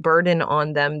the burden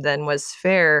on them than was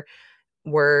fair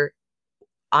were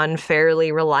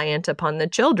unfairly reliant upon the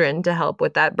children to help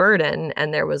with that burden.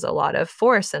 And there was a lot of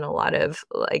force and a lot of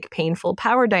like painful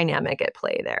power dynamic at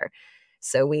play there.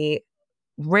 So we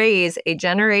raise a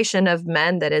generation of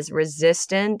men that is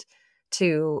resistant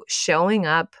to showing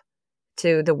up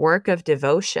to the work of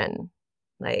devotion,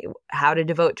 like how to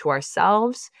devote to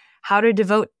ourselves, how to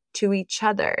devote to each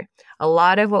other. A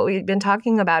lot of what we've been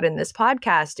talking about in this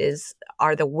podcast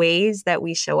are the ways that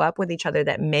we show up with each other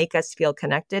that make us feel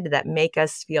connected, that make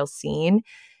us feel seen.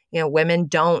 You know, women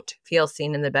don't feel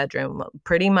seen in the bedroom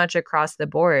pretty much across the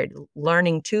board.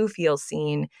 Learning to feel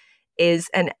seen is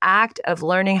an act of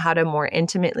learning how to more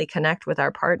intimately connect with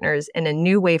our partners in a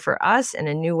new way for us and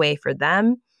a new way for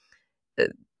them.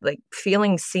 Like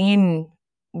feeling seen,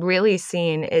 really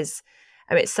seen is,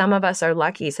 I mean, some of us are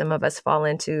lucky. Some of us fall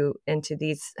into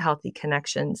these healthy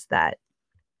connections that,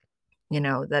 you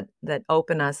know, that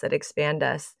open us, that expand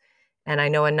us. And I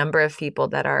know a number of people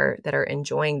that are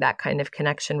enjoying that kind of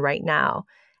connection right now.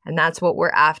 And that's what we're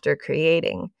after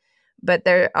creating. But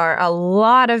there are a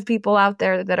lot of people out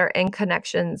there that are in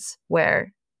connections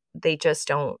where they just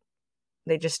don't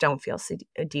feel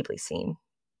deeply seen.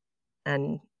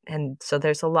 And so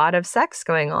there's a lot of sex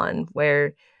going on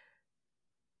where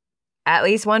at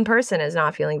least one person is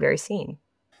not feeling very seen.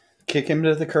 Kick him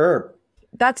to the curb.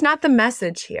 That's not the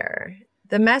message here.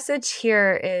 The message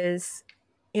here is,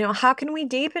 you know, how can we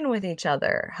deepen with each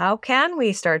other? How can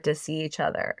we start to see each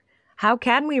other? How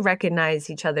can we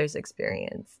recognize each other's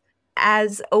experience?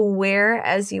 As aware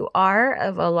as you are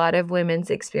of a lot of women's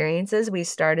experiences, we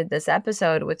started this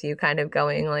episode with you kind of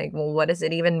going like, well, what does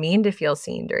it even mean to feel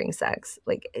seen during sex?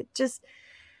 Like, it just,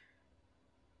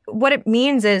 what it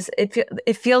means is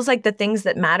it feels like the things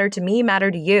that matter to me matter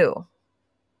to you.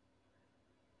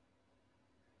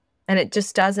 And it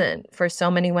just doesn't for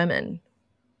so many women.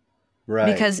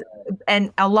 Right. Because,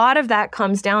 and a lot of that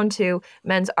comes down to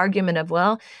men's argument of,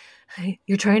 well,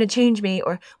 you're trying to change me,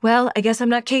 or, well, I guess I'm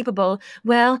not capable.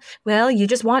 Well, you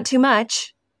just want too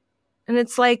much. And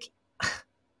it's like,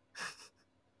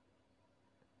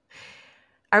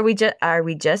 are we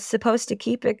just supposed to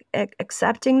keep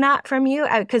accepting that from you?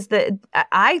 Because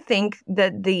I think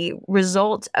that the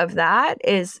result of that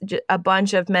is a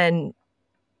bunch of men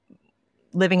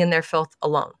living in their filth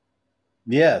alone.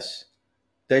 Yes,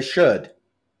 they should.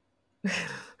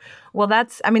 Well,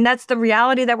 that's the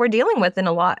reality that we're dealing with on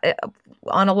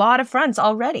a lot of fronts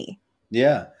already.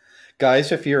 Yeah.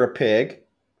 Guys, if you're a pig,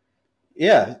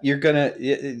 yeah, you're going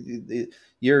to,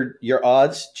 your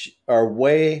odds are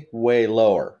way, way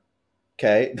lower.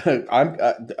 Okay.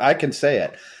 I can say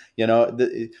it, you know,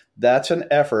 that's an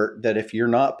effort that if you're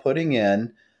not putting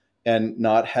in and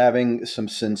not having some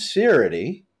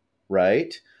sincerity,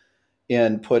 right,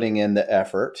 in putting in the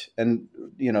effort and,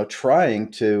 you know,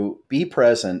 trying to be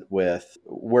present with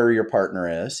where your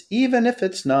partner is, even if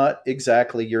it's not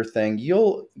exactly your thing,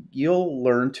 you'll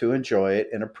learn to enjoy it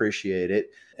and appreciate it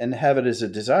and have it as a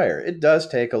desire. It does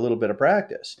take a little bit of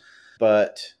practice,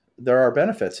 but there are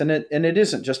benefits, and it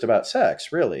isn't just about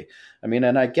sex, really. I mean,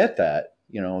 and I get that,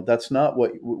 That's not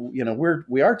what,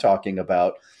 we are talking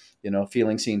about,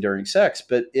 feeling seen during sex,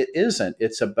 but it isn't.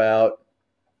 It's about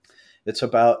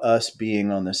us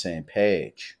being on the same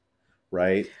page,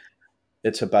 right?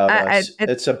 It's about I, us. I,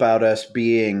 It's about us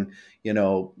being,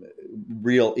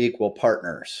 real equal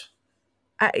partners.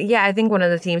 yeah, I think one of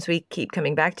the themes we keep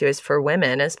coming back to is for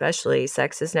women, especially,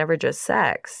 sex is never just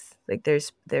sex. Like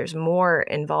there's more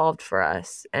involved for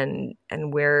us, and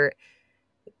we're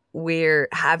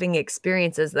having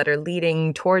experiences that are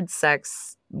leading towards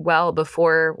sex well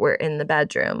before we're in the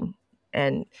bedroom.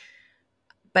 And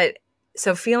but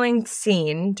so feeling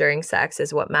seen during sex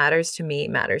is what matters to me,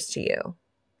 matters to you.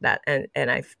 That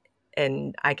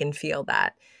and I can feel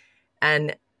that.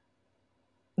 And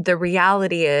the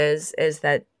reality is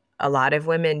that a lot of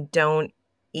women don't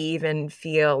even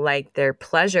feel like their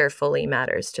pleasure fully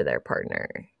matters to their partner.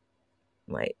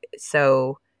 Like,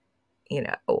 so,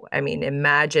 I mean,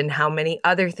 imagine how many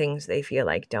other things they feel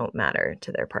like don't matter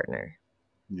to their partner.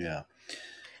 Yeah.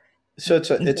 So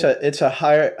it's a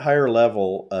higher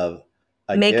level of,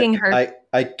 Making her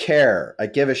I care, I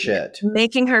give a shit.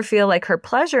 making her feel like her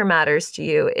pleasure matters to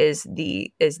you is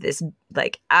this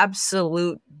like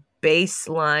absolute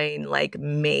baseline, like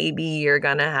maybe you're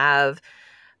gonna have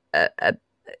a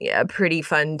a pretty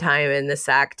fun time in the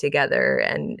sack together,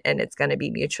 and it's going to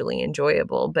be mutually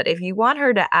enjoyable. But if you want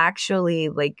her to actually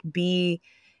like be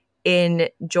in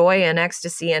joy and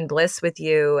ecstasy and bliss with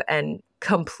you and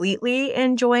completely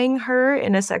enjoying her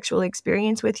in a sexual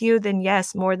experience with you, then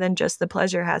yes, more than just the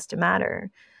pleasure has to matter.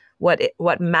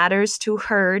 What matters to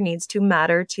her needs to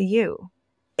matter to you.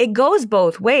 It goes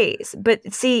both ways,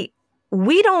 but see,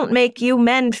 we don't make you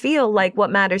men feel like what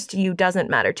matters to you doesn't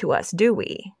matter to us, do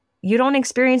we? You don't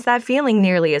experience that feeling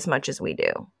nearly as much as we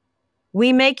do.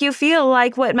 We make you feel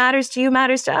like what matters to you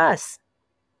matters to us.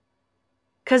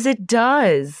 Because it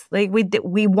does. Like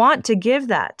we want to give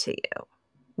that to you.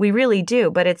 We really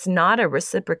do, but it's not a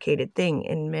reciprocated thing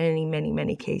in many, many,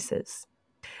 many cases.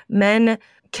 Men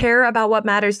care about what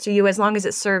matters to you as long as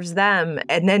it serves them,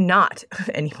 and then not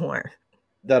anymore.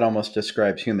 That almost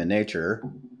describes human nature.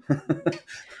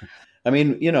 I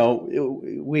mean,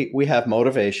 we have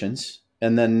motivations,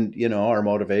 and then, our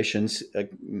motivations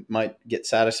might get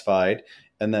satisfied,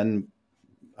 and then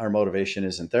our motivation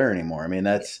isn't there anymore. I mean,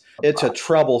 it's a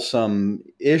troublesome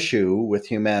issue with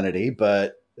humanity,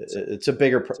 but it's a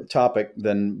bigger topic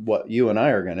than what you and I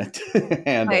are going to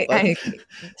handle.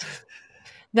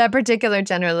 That particular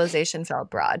generalization felt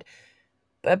broad.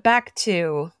 But back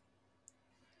to,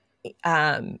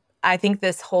 I think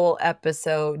this whole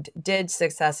episode did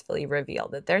successfully reveal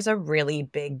that there's a really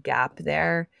big gap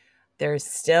there. There's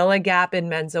still a gap in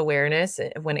men's awareness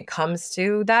when it comes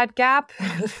to that gap.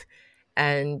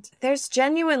 And there's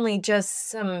genuinely just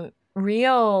some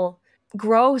real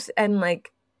growth and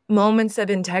like moments of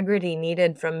integrity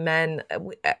needed from men.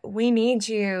 We need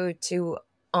you to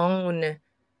own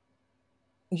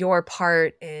your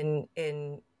part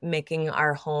in making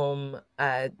our home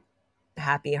a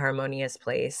happy, harmonious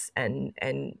place, and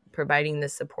providing the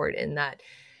support in that.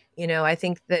 I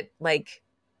think that like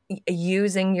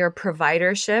using your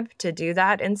providership to do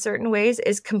that in certain ways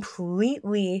is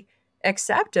completely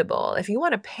acceptable. If you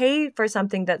want to pay for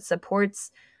something that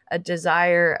supports a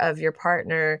desire of your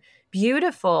partner,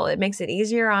 beautiful. It makes it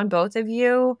easier on both of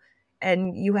you,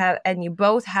 and you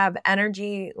both have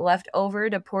energy left over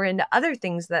to pour into other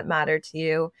things that matter to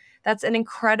you. That's an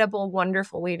incredible,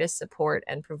 wonderful way to support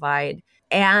and provide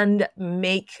and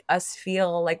make us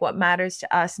feel like what matters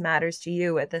to us matters to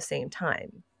you at the same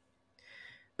time.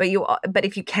 But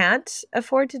if you can't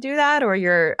afford to do that, or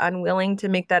you're unwilling to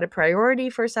make that a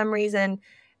priority for some reason,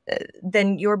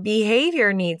 then your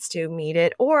behavior needs to meet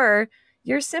it, or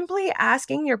you're simply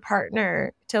asking your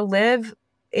partner to live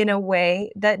in a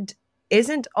way that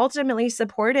isn't ultimately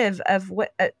supportive of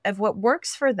what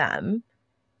works for them.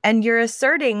 And you're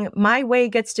asserting my way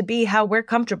gets to be how we're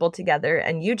comfortable together,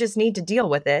 and you just need to deal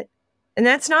with it. And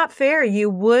that's not fair. You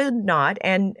would not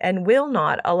and will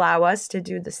not allow us to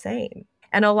do the same.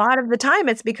 And a lot of the time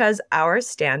it's because our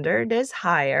standard is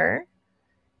higher.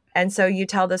 And so you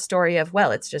tell the story of,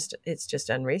 well, it's just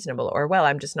unreasonable, or, well,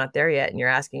 I'm just not there yet, and you're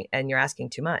asking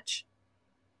too much.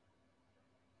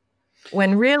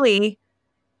 When really,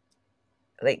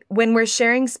 like, when we're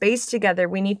sharing space together,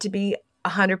 we need to be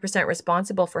 100%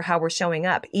 responsible for how we're showing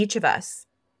up, each of us.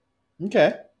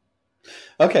 Okay.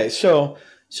 So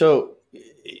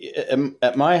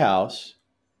at my house,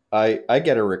 I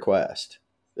get a request.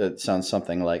 It sounds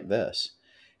something like this.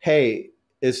 Hey,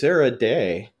 is there a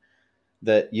day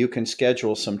that you can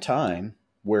schedule some time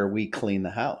where we clean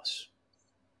the house?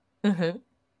 Mm-hmm.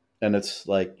 And it's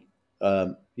like,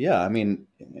 yeah, I mean,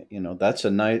 that's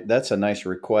a nice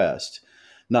request.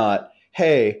 Not,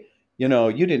 hey, you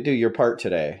didn't do your part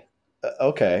today.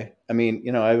 Okay. I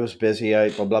mean, I was busy. I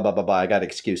blah blah blah blah blah. I got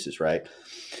excuses, right?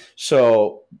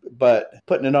 So, but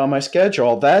putting it on my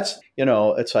schedule,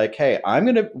 it's like, hey, I'm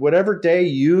going to, whatever day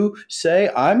you say,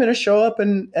 I'm going to show up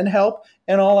and help.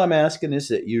 And all I'm asking is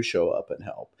that you show up and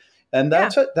help. And Yeah.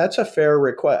 that's a fair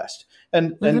request.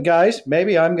 And Mhm. guys,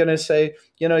 maybe I'm going to say,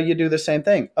 you do the same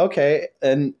thing. Okay.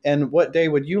 And what day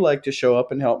would you like to show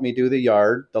up and help me do the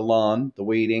yard, the lawn, the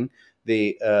weeding,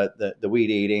 the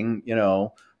weed eating,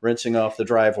 rinsing off the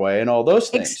driveway and all those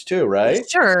things too, right?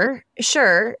 Sure,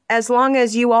 sure. As long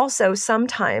as you also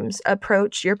sometimes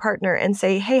approach your partner and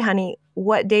say, hey, honey,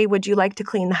 what day would you like to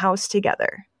clean the house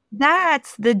together?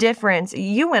 That's the difference.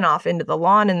 You went off into the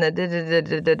lawn and the da da da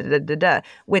da da da da da,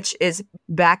 which is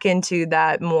back into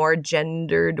that more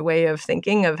gendered way of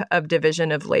thinking of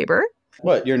division of labor.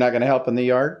 What, you're not going to help in the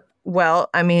yard? Well,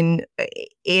 I mean,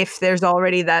 if there's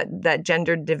already that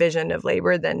gendered division of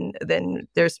labor, then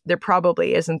there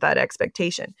probably isn't that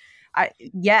expectation.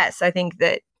 Yes, I think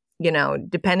that,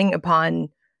 depending upon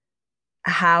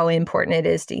how important it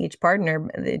is to each partner,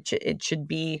 it should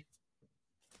be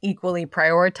equally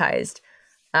prioritized.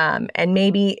 And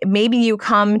maybe you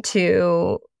come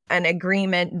to an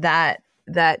agreement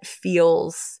that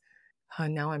feels, oh,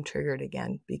 now I'm triggered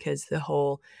again, because the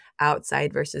whole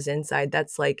outside versus inside,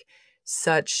 that's like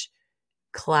such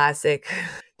classic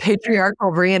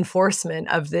patriarchal reinforcement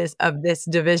of this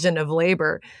division of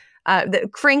labor.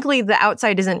 Frankly, the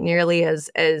outside isn't nearly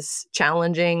as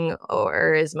challenging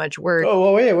or as much work.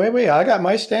 Oh, well, wait. I got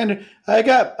my standard. I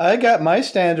got my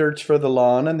standards for the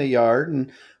lawn and the yard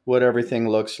and what everything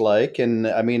looks like. And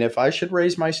I mean, if I should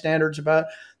raise my standards about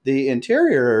the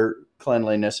interior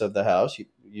cleanliness of the house,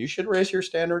 you should raise your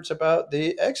standards about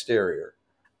the exterior.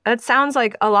 It sounds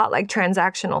like a lot like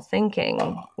transactional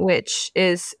thinking, which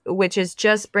is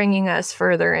just bringing us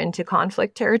further into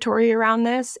conflict territory around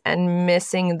this and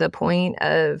missing the point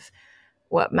of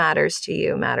what matters to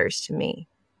you matters to me.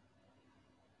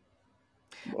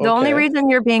 The only reason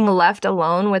you're being left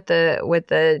alone with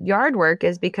the yard work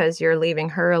is because you're leaving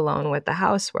her alone with the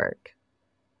housework.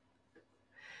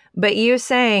 But you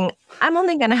saying, I'm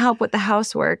only going to help with the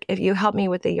housework if you help me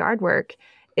with the yard work,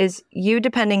 is you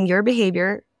depending your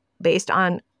behavior based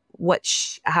on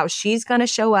how she's going to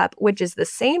show up, which is the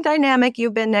same dynamic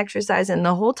you've been exercising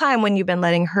the whole time when you've been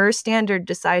letting her standard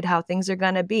decide how things are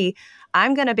going to be.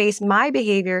 I'm going to base my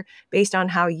behavior based on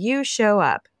how you show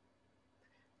up.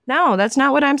 No, that's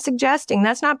not what I'm suggesting.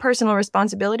 That's not personal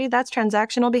responsibility. That's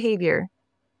transactional behavior.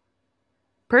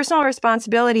 Personal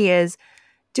responsibility is,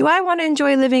 do I want to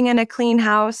enjoy living in a clean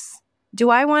house? Do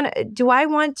I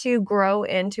want to grow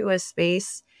into a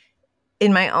space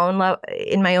in my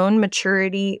own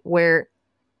maturity where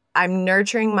I'm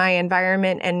nurturing my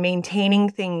environment and maintaining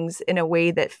things in a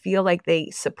way that feel like they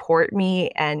support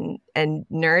me and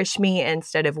nourish me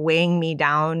instead of weighing me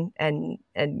down and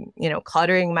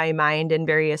cluttering my mind in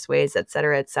various ways, et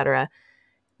cetera, et cetera.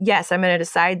 Yes, I'm going to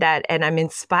decide that. And I'm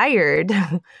inspired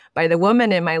by the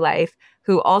woman in my life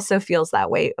who also feels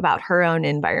that way about her own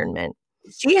environment.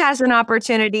 She has an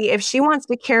opportunity. If she wants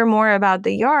to care more about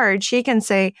the yard, she can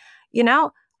say,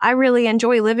 I really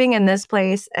enjoy living in this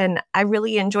place and I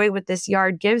really enjoy what this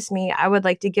yard gives me. I would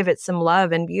like to give it some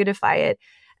love and beautify it.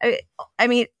 I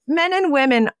mean, men and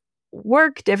women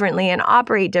work differently and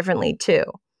operate differently too.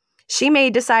 She may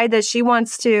decide that she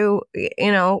wants to,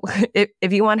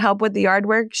 if you want help with the yard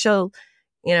work, she'll,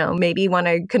 maybe want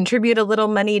to contribute a little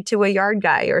money to a yard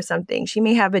guy or something. She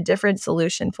may have a different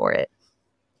solution for it.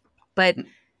 But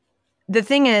the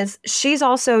thing is, she's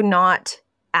also not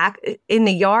in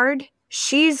the yard.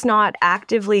 She's not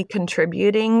actively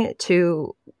contributing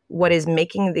to what is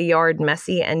making the yard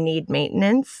messy and need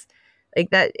maintenance. Like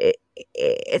that,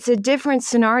 it's a different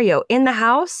scenario. In the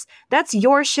house, that's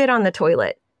your shit on the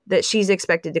toilet that she's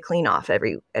expected to clean off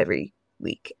every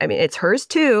week. I mean, it's hers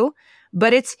too,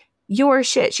 but it's your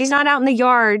shit. She's not out in the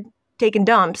yard taking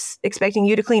dumps expecting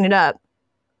you to clean it up.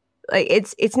 Like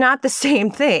it's not the same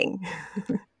thing.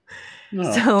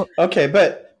 No. So okay,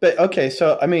 but okay.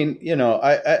 So I mean,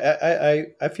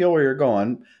 I feel where you're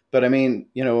going, but I mean,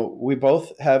 we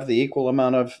both have the equal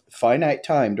amount of finite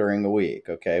time during the week.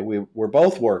 Okay, we're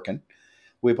both working.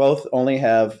 We both only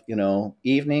have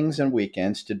evenings and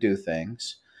weekends to do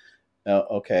things.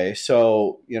 Okay,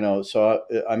 so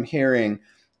I'm hearing,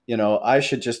 I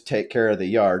should just take care of the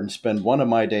yard and spend one of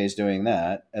my days doing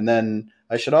that, and then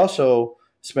I should also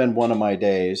spend one of my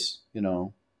days,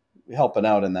 helping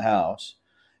out in the house,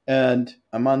 and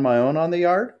I'm on my own on the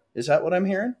yard. Is that what I'm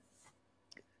hearing?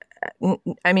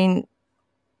 I mean,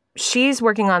 she's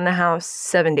working on the house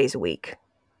 7 days a week,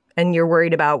 and you're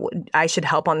worried about I should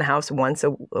help on the house once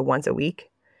a week.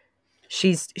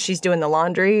 She's doing the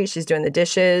laundry, she's doing the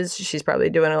dishes, she's probably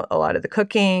doing a lot of the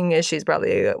cooking, she's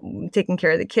probably taking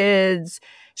care of the kids,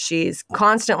 she's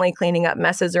constantly cleaning up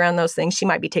messes around those things. She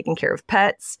might be taking care of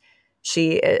pets.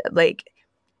 She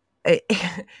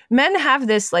men have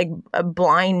this like a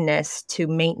blindness to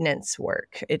maintenance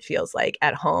work, it feels like,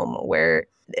 at home, where,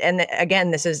 and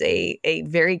again, this is a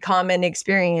very common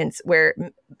experience where,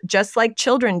 just like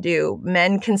children do,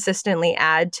 men consistently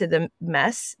add to the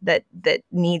mess that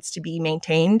needs to be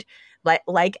maintained,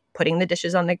 like putting the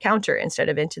dishes on the counter instead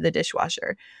of into the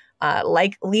dishwasher,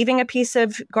 like leaving a piece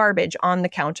of garbage on the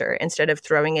counter instead of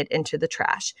throwing it into the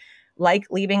trash, like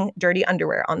leaving dirty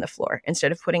underwear on the floor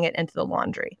instead of putting it into the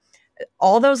laundry.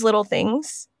 All those little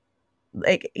things,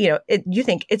 like, you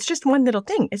think it's just one little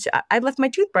thing. I left my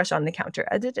toothbrush on the counter.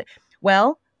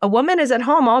 Well, a woman is at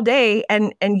home all day,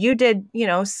 and you did,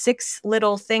 6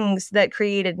 little things that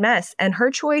created mess. And her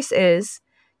choice is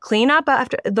clean up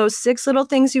after those 6 little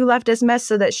things you left as mess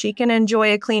so that she can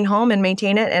enjoy a clean home and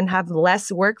maintain it and have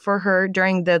less work for her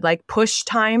during the like push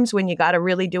times when you got to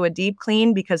really do a deep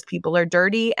clean because people are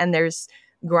dirty and there's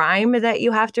grime that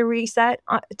you have to reset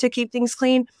to keep things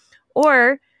clean.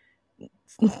 Or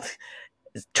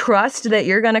trust that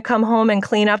you're going to come home and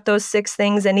clean up those 6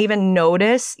 things and even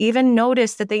notice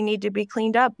that they need to be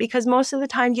cleaned up, because most of the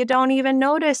time you don't even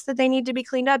notice that they need to be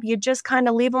cleaned up. You just kind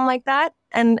of leave them like that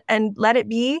and let it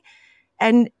be.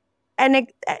 And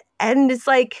it's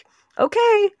like,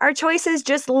 okay, our choice is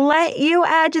just let you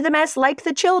add to the mess like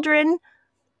the children,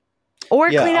 or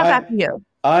clean up after you.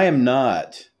 I am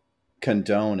not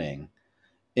condoning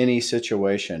any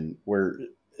situation where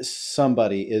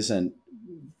somebody isn't,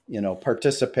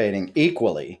 participating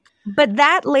equally. But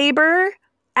that labor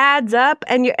adds up,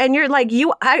 and you're like,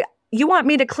 you want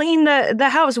me to clean the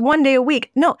house 1 day a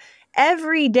week? No,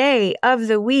 every day of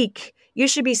the week you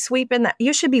should be sweeping that.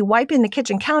 You should be wiping the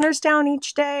kitchen counters down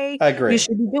each day. I agree. You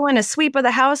should be doing a sweep of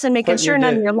the house and making sure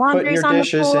none of your laundry's on the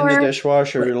floor. Putting your dishes in the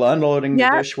dishwasher, unloading the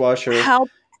dishwasher. Help.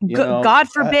 God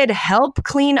forbid, help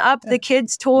clean up the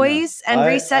kids' toys and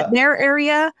reset their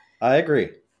area. I agree.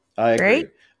 Right?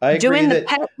 I agree doing the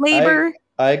pet labor.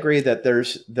 I agree that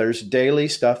there's daily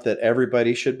stuff that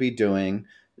everybody should be doing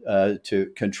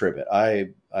to contribute. I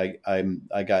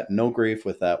got no grief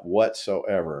with that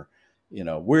whatsoever.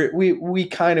 We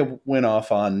kind of went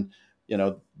off on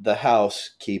the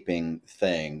housekeeping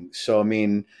thing. So I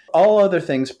mean, all other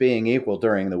things being equal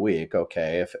during the week,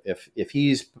 okay, if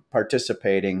he's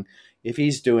participating, if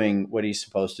he's doing what he's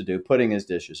supposed to do, putting his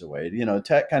dishes away,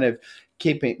 kind of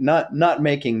keeping, not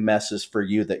making messes for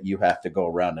you that you have to go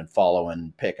around and follow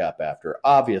and pick up after.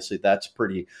 Obviously, that's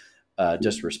pretty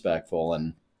disrespectful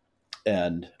and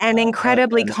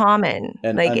incredibly common.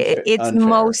 And like it's unfair.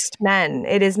 Most men.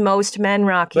 It is most men,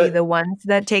 Rocky, the ones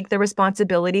that take the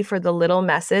responsibility for the little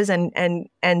messes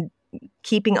and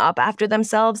keeping up after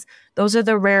themselves. Those are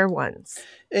the rare ones.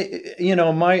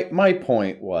 My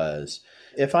point was,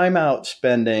 if I'm out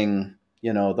spending,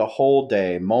 the whole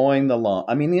day mowing the lawn,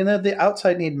 I mean, the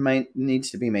outside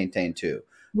needs to be maintained too.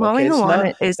 Mowing the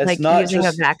lawn is like using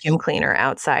a vacuum cleaner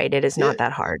outside. It is not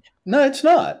that hard. No, it's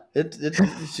not.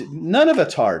 It's none of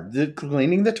it's hard.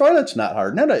 Cleaning the toilet's not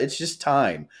hard. No, it's just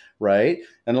time, right?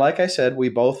 And like I said, we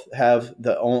both have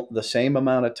the same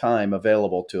amount of time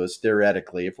available to us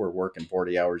theoretically if we're working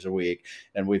 40 hours a week,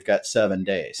 and we've got 7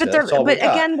 days. But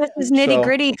again, this is nitty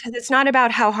gritty, because it's not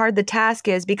about how hard the task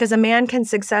is, because a man can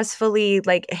successfully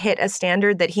like hit a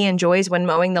standard that he enjoys when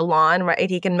mowing the lawn, right?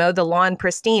 He can mow the lawn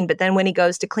pristine, but then when he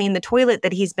goes to clean the toilet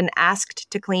that he's been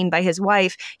asked to clean by his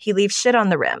wife, he leaves shit on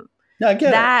the rim. No, I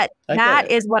get that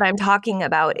is what I'm talking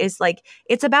about. Is like,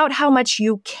 it's about how much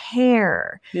you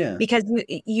care. Yeah. Because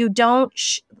you don't.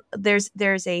 There's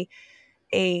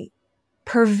a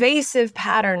pervasive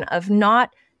pattern of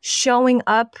not showing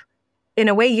up in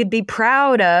a way you'd be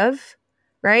proud of,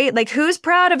 right? Like, who's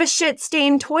proud of a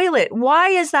shit-stained toilet? Why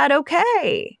is that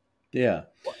okay? Yeah.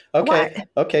 Okay.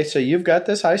 What? Okay. So you've got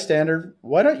this high standard.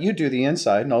 Why don't you do the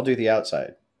inside and I'll do the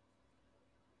outside?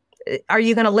 Are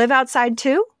you going to live outside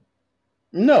too?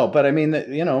 No, but I mean,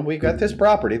 we've got this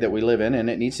property that we live in and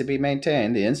it needs to be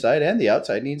maintained. The inside and the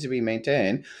outside needs to be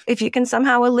maintained. If you can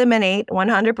somehow eliminate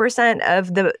 100%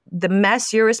 of the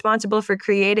mess you're responsible for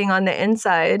creating on the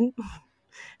inside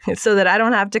so that I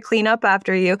don't have to clean up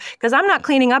after you, because I'm not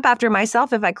cleaning up after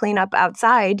myself if I clean up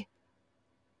outside.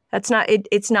 That's not,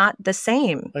 it's not the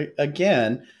same.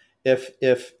 Again, if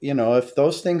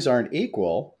those things aren't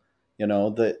equal,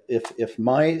 that if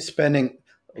my spending,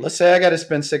 Let's say I got to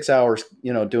spend 6 hours,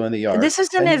 doing the yard. This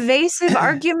is an evasive And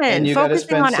argument, you got to focusing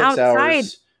spend on six outside.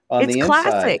 hours on It's the inside.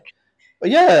 classic.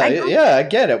 Yeah, I grew, yeah, I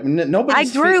get it. I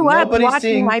grew up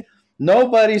watching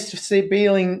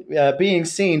Being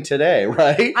seen today,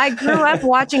 right? I grew up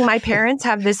watching my parents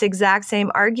have this exact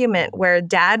same argument where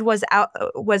dad was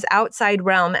outside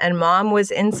realm and mom was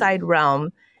inside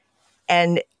realm,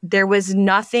 and there was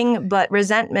nothing but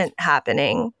resentment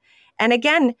happening. And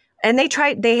again, and they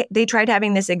tried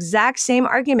having this exact same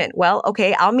argument. Well,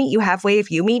 okay, I'll meet you halfway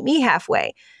if you meet me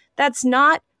halfway. That's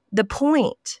not the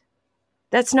point.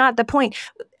 That's not the point.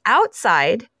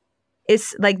 Outside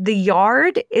is like the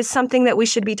yard is something that we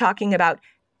should be talking about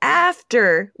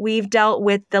after we've dealt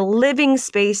with the living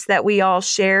space that we all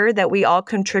share, that we all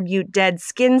contribute dead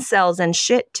skin cells and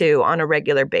shit to on a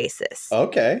regular basis.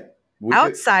 Okay.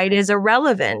 Outside is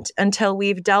irrelevant until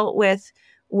we've dealt with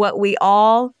what we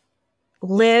all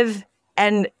live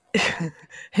and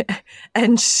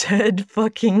shed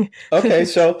fucking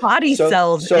body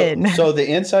cells in. So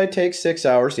the inside takes 6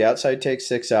 hours, the outside takes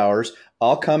 6 hours.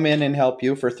 I'll come in and help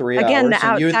you for 3 Again,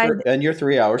 hours, the outside, and you're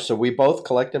 3 hours. So we both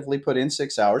collectively put in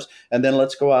 6 hours, and then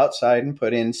let's go outside and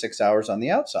put in 6 hours on the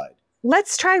outside.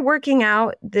 Let's try working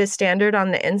out the standard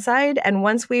on the inside, and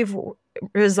once we've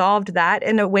resolved that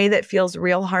in a way that feels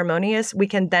real harmonious, we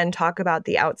can then talk about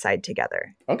the outside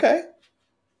together. Okay.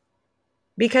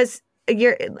 Because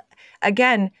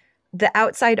again, the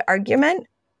outside argument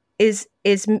is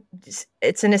it's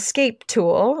an escape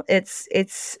tool.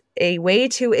 It's a way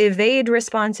to evade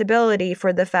responsibility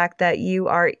for the fact that you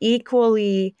are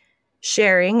equally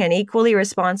sharing and equally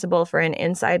responsible for an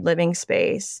inside living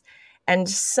space, and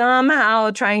somehow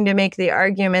trying to make the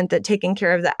argument that taking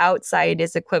care of the outside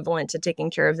is equivalent to taking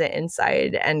care of the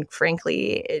inside. And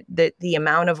frankly, the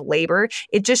amount of labor,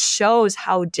 it just shows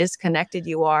how disconnected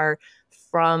you are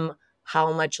from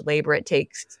how much labor it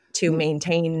takes to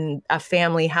maintain a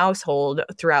family household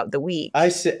throughout the week. I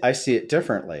see it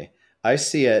differently. I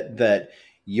see it that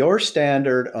your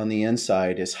standard on the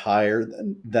inside is higher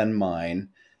than mine.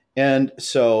 And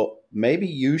so maybe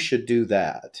you should do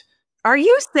that. Are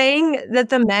you saying that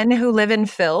the men who live in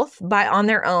filth on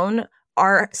their own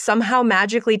are somehow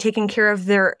magically taking care of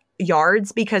their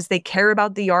yards because they care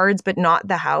about the yards but not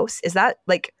the house? Is that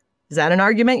an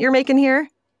argument you're making here?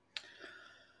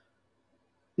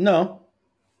 No.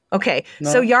 Okay.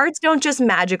 No. So yards don't just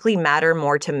magically matter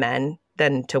more to men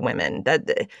than to women.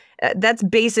 That's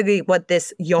basically what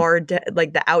this yard,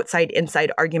 like the outside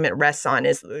inside argument rests on,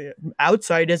 is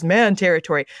outside is man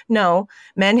territory. No,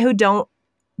 men who don't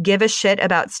give a shit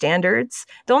about standards.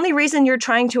 The only reason you're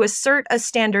trying to assert a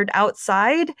standard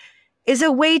outside is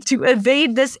a way to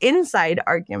evade this inside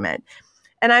argument.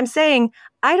 And I'm saying,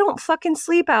 I don't fucking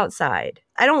sleep outside.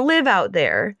 I don't live out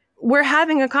there. We're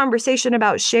having a conversation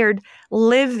about shared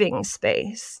living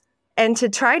space. And to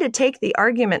try to take the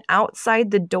argument outside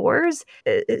the doors,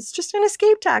 it's just an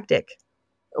escape tactic.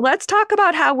 Let's talk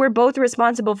about how we're both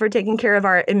responsible for taking care of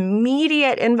our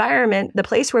immediate environment, the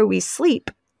place where we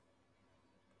sleep.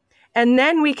 And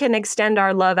then we can extend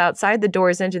our love outside the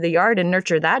doors into the yard and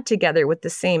nurture that together with the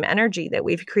same energy that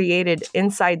we've created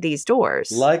inside these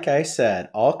doors. Like I said,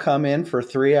 I'll come in for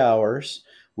 3 hours.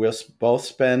 We'll both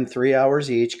spend 3 hours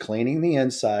each cleaning the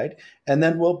inside, and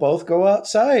then we'll both go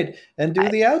outside and do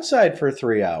the outside for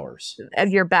 3 hours.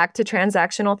 And you're back to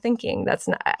transactional thinking. That's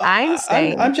not.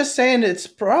 I'm just saying it's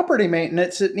property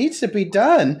maintenance. It needs to be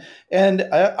done, and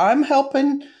I'm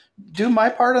helping do my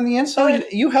part on the inside.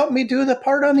 You help me do the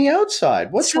part on the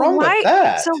outside. What's wrong with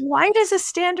that? So why does a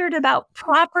standard about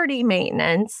property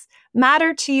maintenance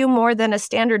matter to you more than a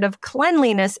standard of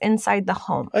cleanliness inside the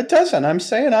home? It doesn't. I'm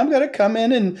saying I'm going to come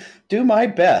in and do my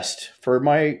best for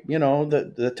my,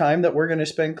 the time that we're going to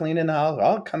spend cleaning the house.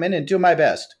 I'll come in and do my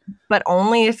best. But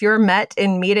only if you're met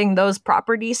in meeting those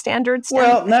property standards.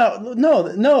 Well,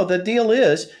 no. The deal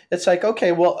is, it's like,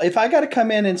 okay, well, if I got to come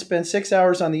in and spend 6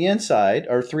 hours on the inside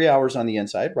or 3 hours on the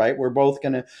inside, right? We're both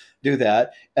going to do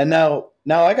that. And now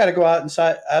I got to go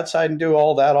outside and do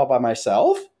all that all by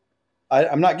myself.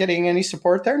 I'm not getting any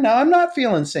support there. Now I'm not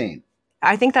feeling seen.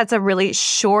 I think that's a really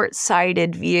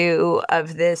short-sighted view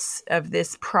of this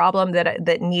problem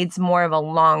that needs more of a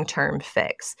long-term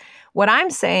fix. What I'm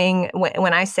saying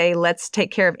when I say let's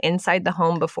take care of inside the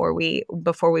home before we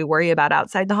worry about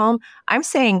outside the home, I'm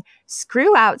saying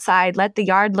screw outside, let the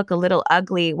yard look a little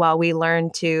ugly while we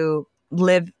learn to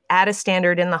live at a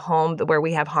standard in the home where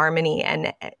we have harmony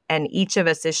and each of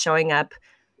us is showing up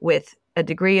with a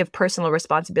degree of personal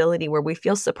responsibility where we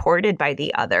feel supported by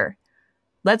the other.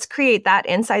 Let's create that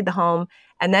inside the home,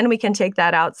 and then we can take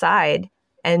that outside.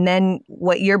 And then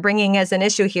what you're bringing as an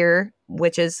issue here,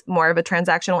 which is more of a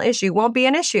transactional issue, won't be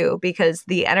an issue because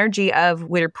the energy of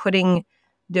we're putting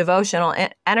devotional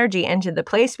energy into the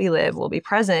place we live will be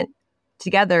present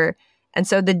together. And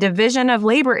so the division of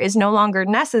labor is no longer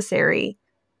necessary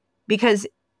because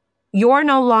you're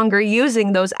no longer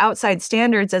using those outside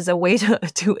standards as a way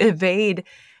to evade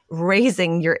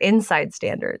raising your inside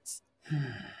standards.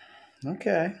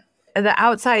 Okay. The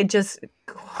outside just,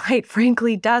 quite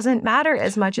frankly, doesn't matter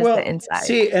as much as the inside.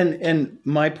 See, and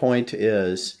my point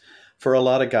is, for a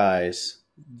lot of guys,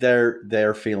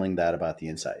 they're feeling that about the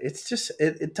inside. It's just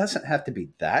it doesn't have to be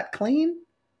that clean.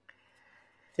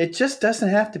 It just doesn't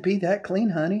have to be that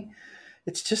clean, honey.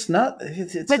 It's just not.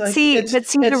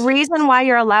 The reason why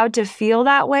you're allowed to feel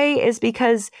that way is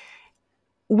because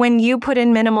when you put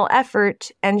in minimal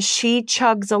effort and she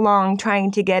chugs along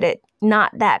trying to get it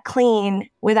not that clean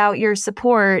without your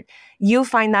support, you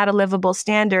find that a livable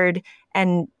standard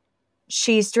and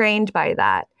she's drained by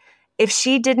that. If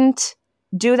she didn't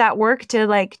do that work to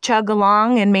like chug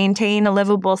along and maintain a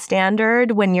livable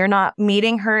standard when you're not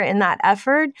meeting her in that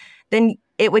effort, then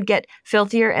it would get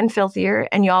filthier and filthier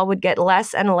and y'all would get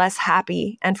less and less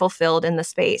happy and fulfilled in the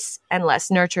space and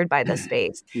less nurtured by the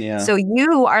space. Yeah. So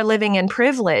you are living in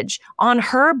privilege on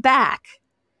her back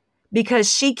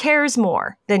because she cares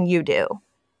more than you do.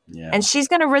 Yeah. And she's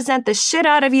going to resent the shit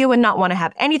out of you and not want to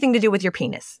have anything to do with your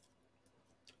penis.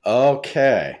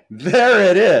 Okay. There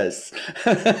it is.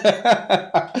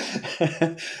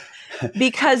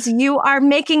 Because you are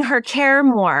making her care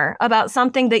more about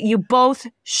something that you both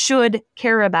should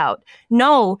care about.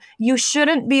 No, you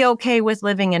shouldn't be okay with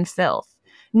living in filth.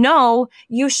 No,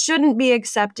 you shouldn't be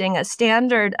accepting a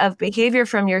standard of behavior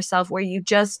from yourself where you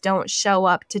just don't show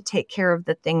up to take care of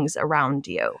the things around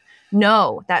you.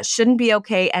 No, that shouldn't be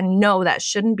okay. And no, that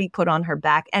shouldn't be put on her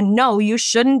back. And no, you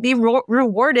shouldn't be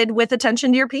rewarded with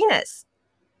attention to your penis.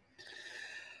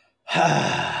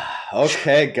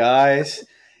 Okay, guys.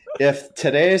 If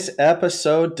today's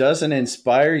episode doesn't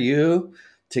inspire you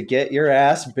to get your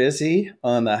ass busy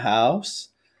on the house,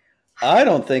 I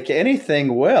don't think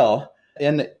anything will.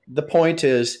 And the point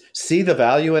is, see the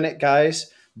value in it,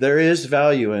 guys. There is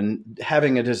value in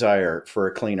having a desire for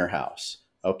a cleaner house.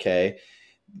 Okay.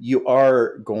 You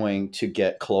are going to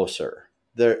get closer.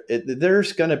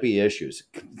 There's going to be issues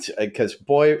because,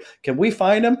 boy, can we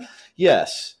find them?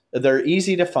 Yes. They're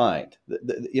easy to find.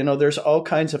 There's all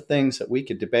kinds of things that we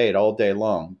could debate all day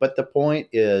long. But the point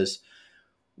is,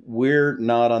 we're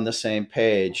not on the same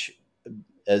page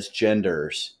as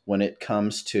genders when it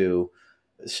comes to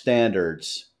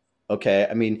standards. Okay.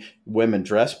 I mean, women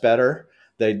dress better.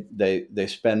 They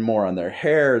spend more on their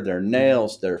hair, their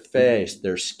nails, their face,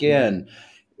 their skin.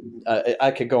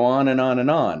 I could go on and on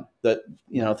and on. That,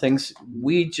 things,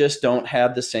 we just don't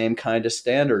have the same kind of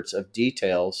standards of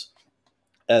details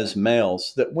as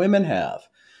males that women have.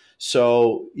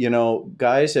 So,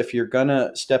 guys, if you're going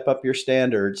to step up your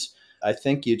standards, I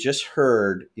think you just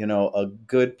heard, a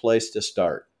good place to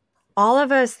start. All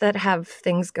of us that have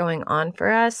things going on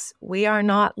for us, we are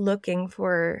not looking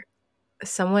for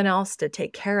someone else to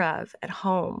take care of at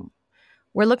home.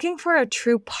 We're looking for a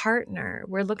true partner.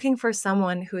 We're looking for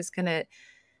someone who's going to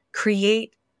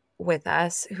create with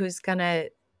us, who's going to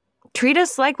treat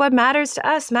us like what matters to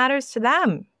us matters to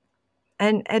them.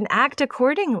 And act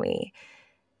accordingly.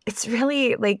 It's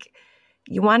really like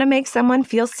you want to make someone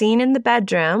feel seen in the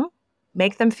bedroom,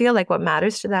 make them feel like what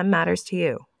matters to them matters to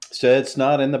you. So it's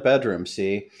not in the bedroom.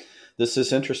 See, this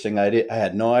is interesting. I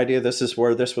had no idea this is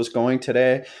where this was going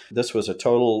today. This was a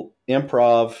total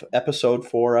improv episode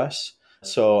for us.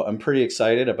 So I'm pretty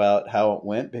excited about how it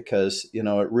went because,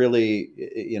 it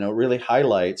really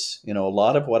highlights, a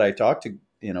lot of what I talked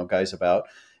to, guys about.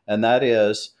 And that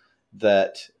is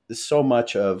that so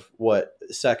much of what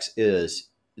sex is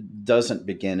doesn't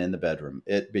begin in the bedroom.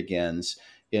 It begins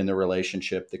in the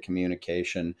relationship, the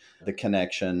communication, the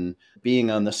connection,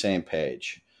 being on the same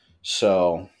page.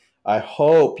 So I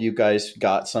hope you guys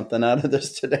got something out of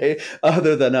this today,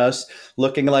 other than us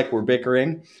looking like we're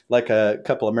bickering like a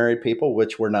couple of married people,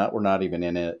 which we're not. We're not even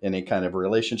in any kind of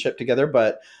relationship together,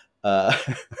 but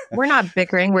we're not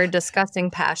bickering. We're discussing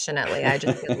passionately. I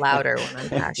just get louder when I'm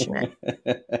passionate.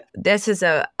 This is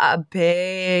a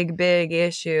big, big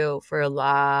issue for a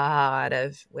lot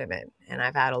of women. And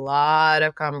I've had a lot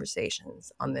of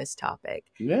conversations on this topic.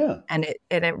 Yeah. And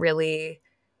it really,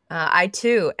 I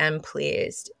too am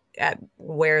pleased at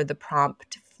where the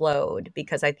prompt flowed,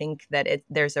 because I think that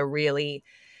there's a really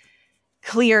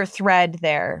clear thread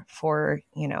there for,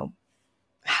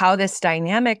 how this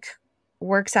dynamic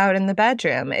works out in the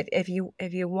bedroom. If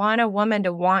you want a woman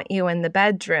to want you in the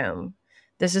bedroom,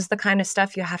 this is the kind of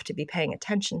stuff you have to be paying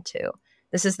attention to.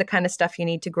 This is the kind of stuff you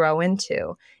need to grow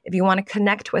into. If you want to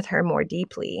connect with her more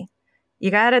deeply,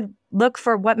 you got to look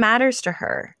for what matters to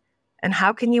her. And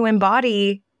how can you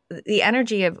embody the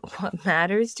energy of what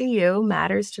matters to you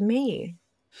matters to me?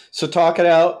 So talk it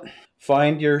out.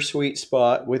 Find your sweet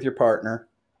spot with your partner.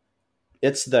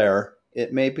 It's there.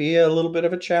 It may be a little bit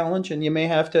of a challenge and you may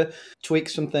have to tweak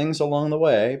some things along the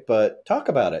way, but talk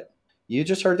about it. You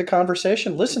just heard the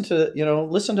conversation. Listen to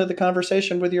the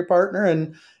conversation with your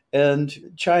partner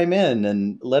and chime in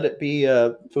and let it be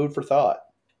food for thought.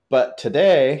 But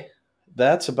today,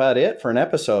 that's about it for an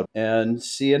episode, and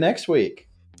see you next week.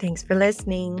 Thanks for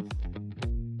listening.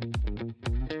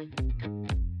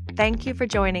 Thank you for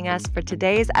joining us for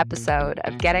today's episode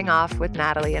of Getting Off with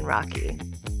Natalie and Rocky.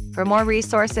 For more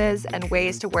resources and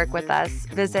ways to work with us,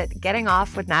 visit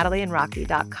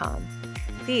gettingoffwithnatalieandrocky.com.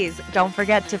 Please don't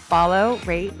forget to follow,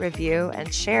 rate, review,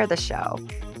 and share the show.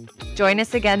 Join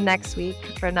us again next week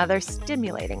for another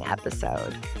stimulating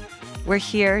episode. We're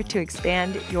here to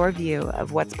expand your view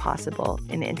of what's possible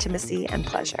in intimacy and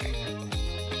pleasure.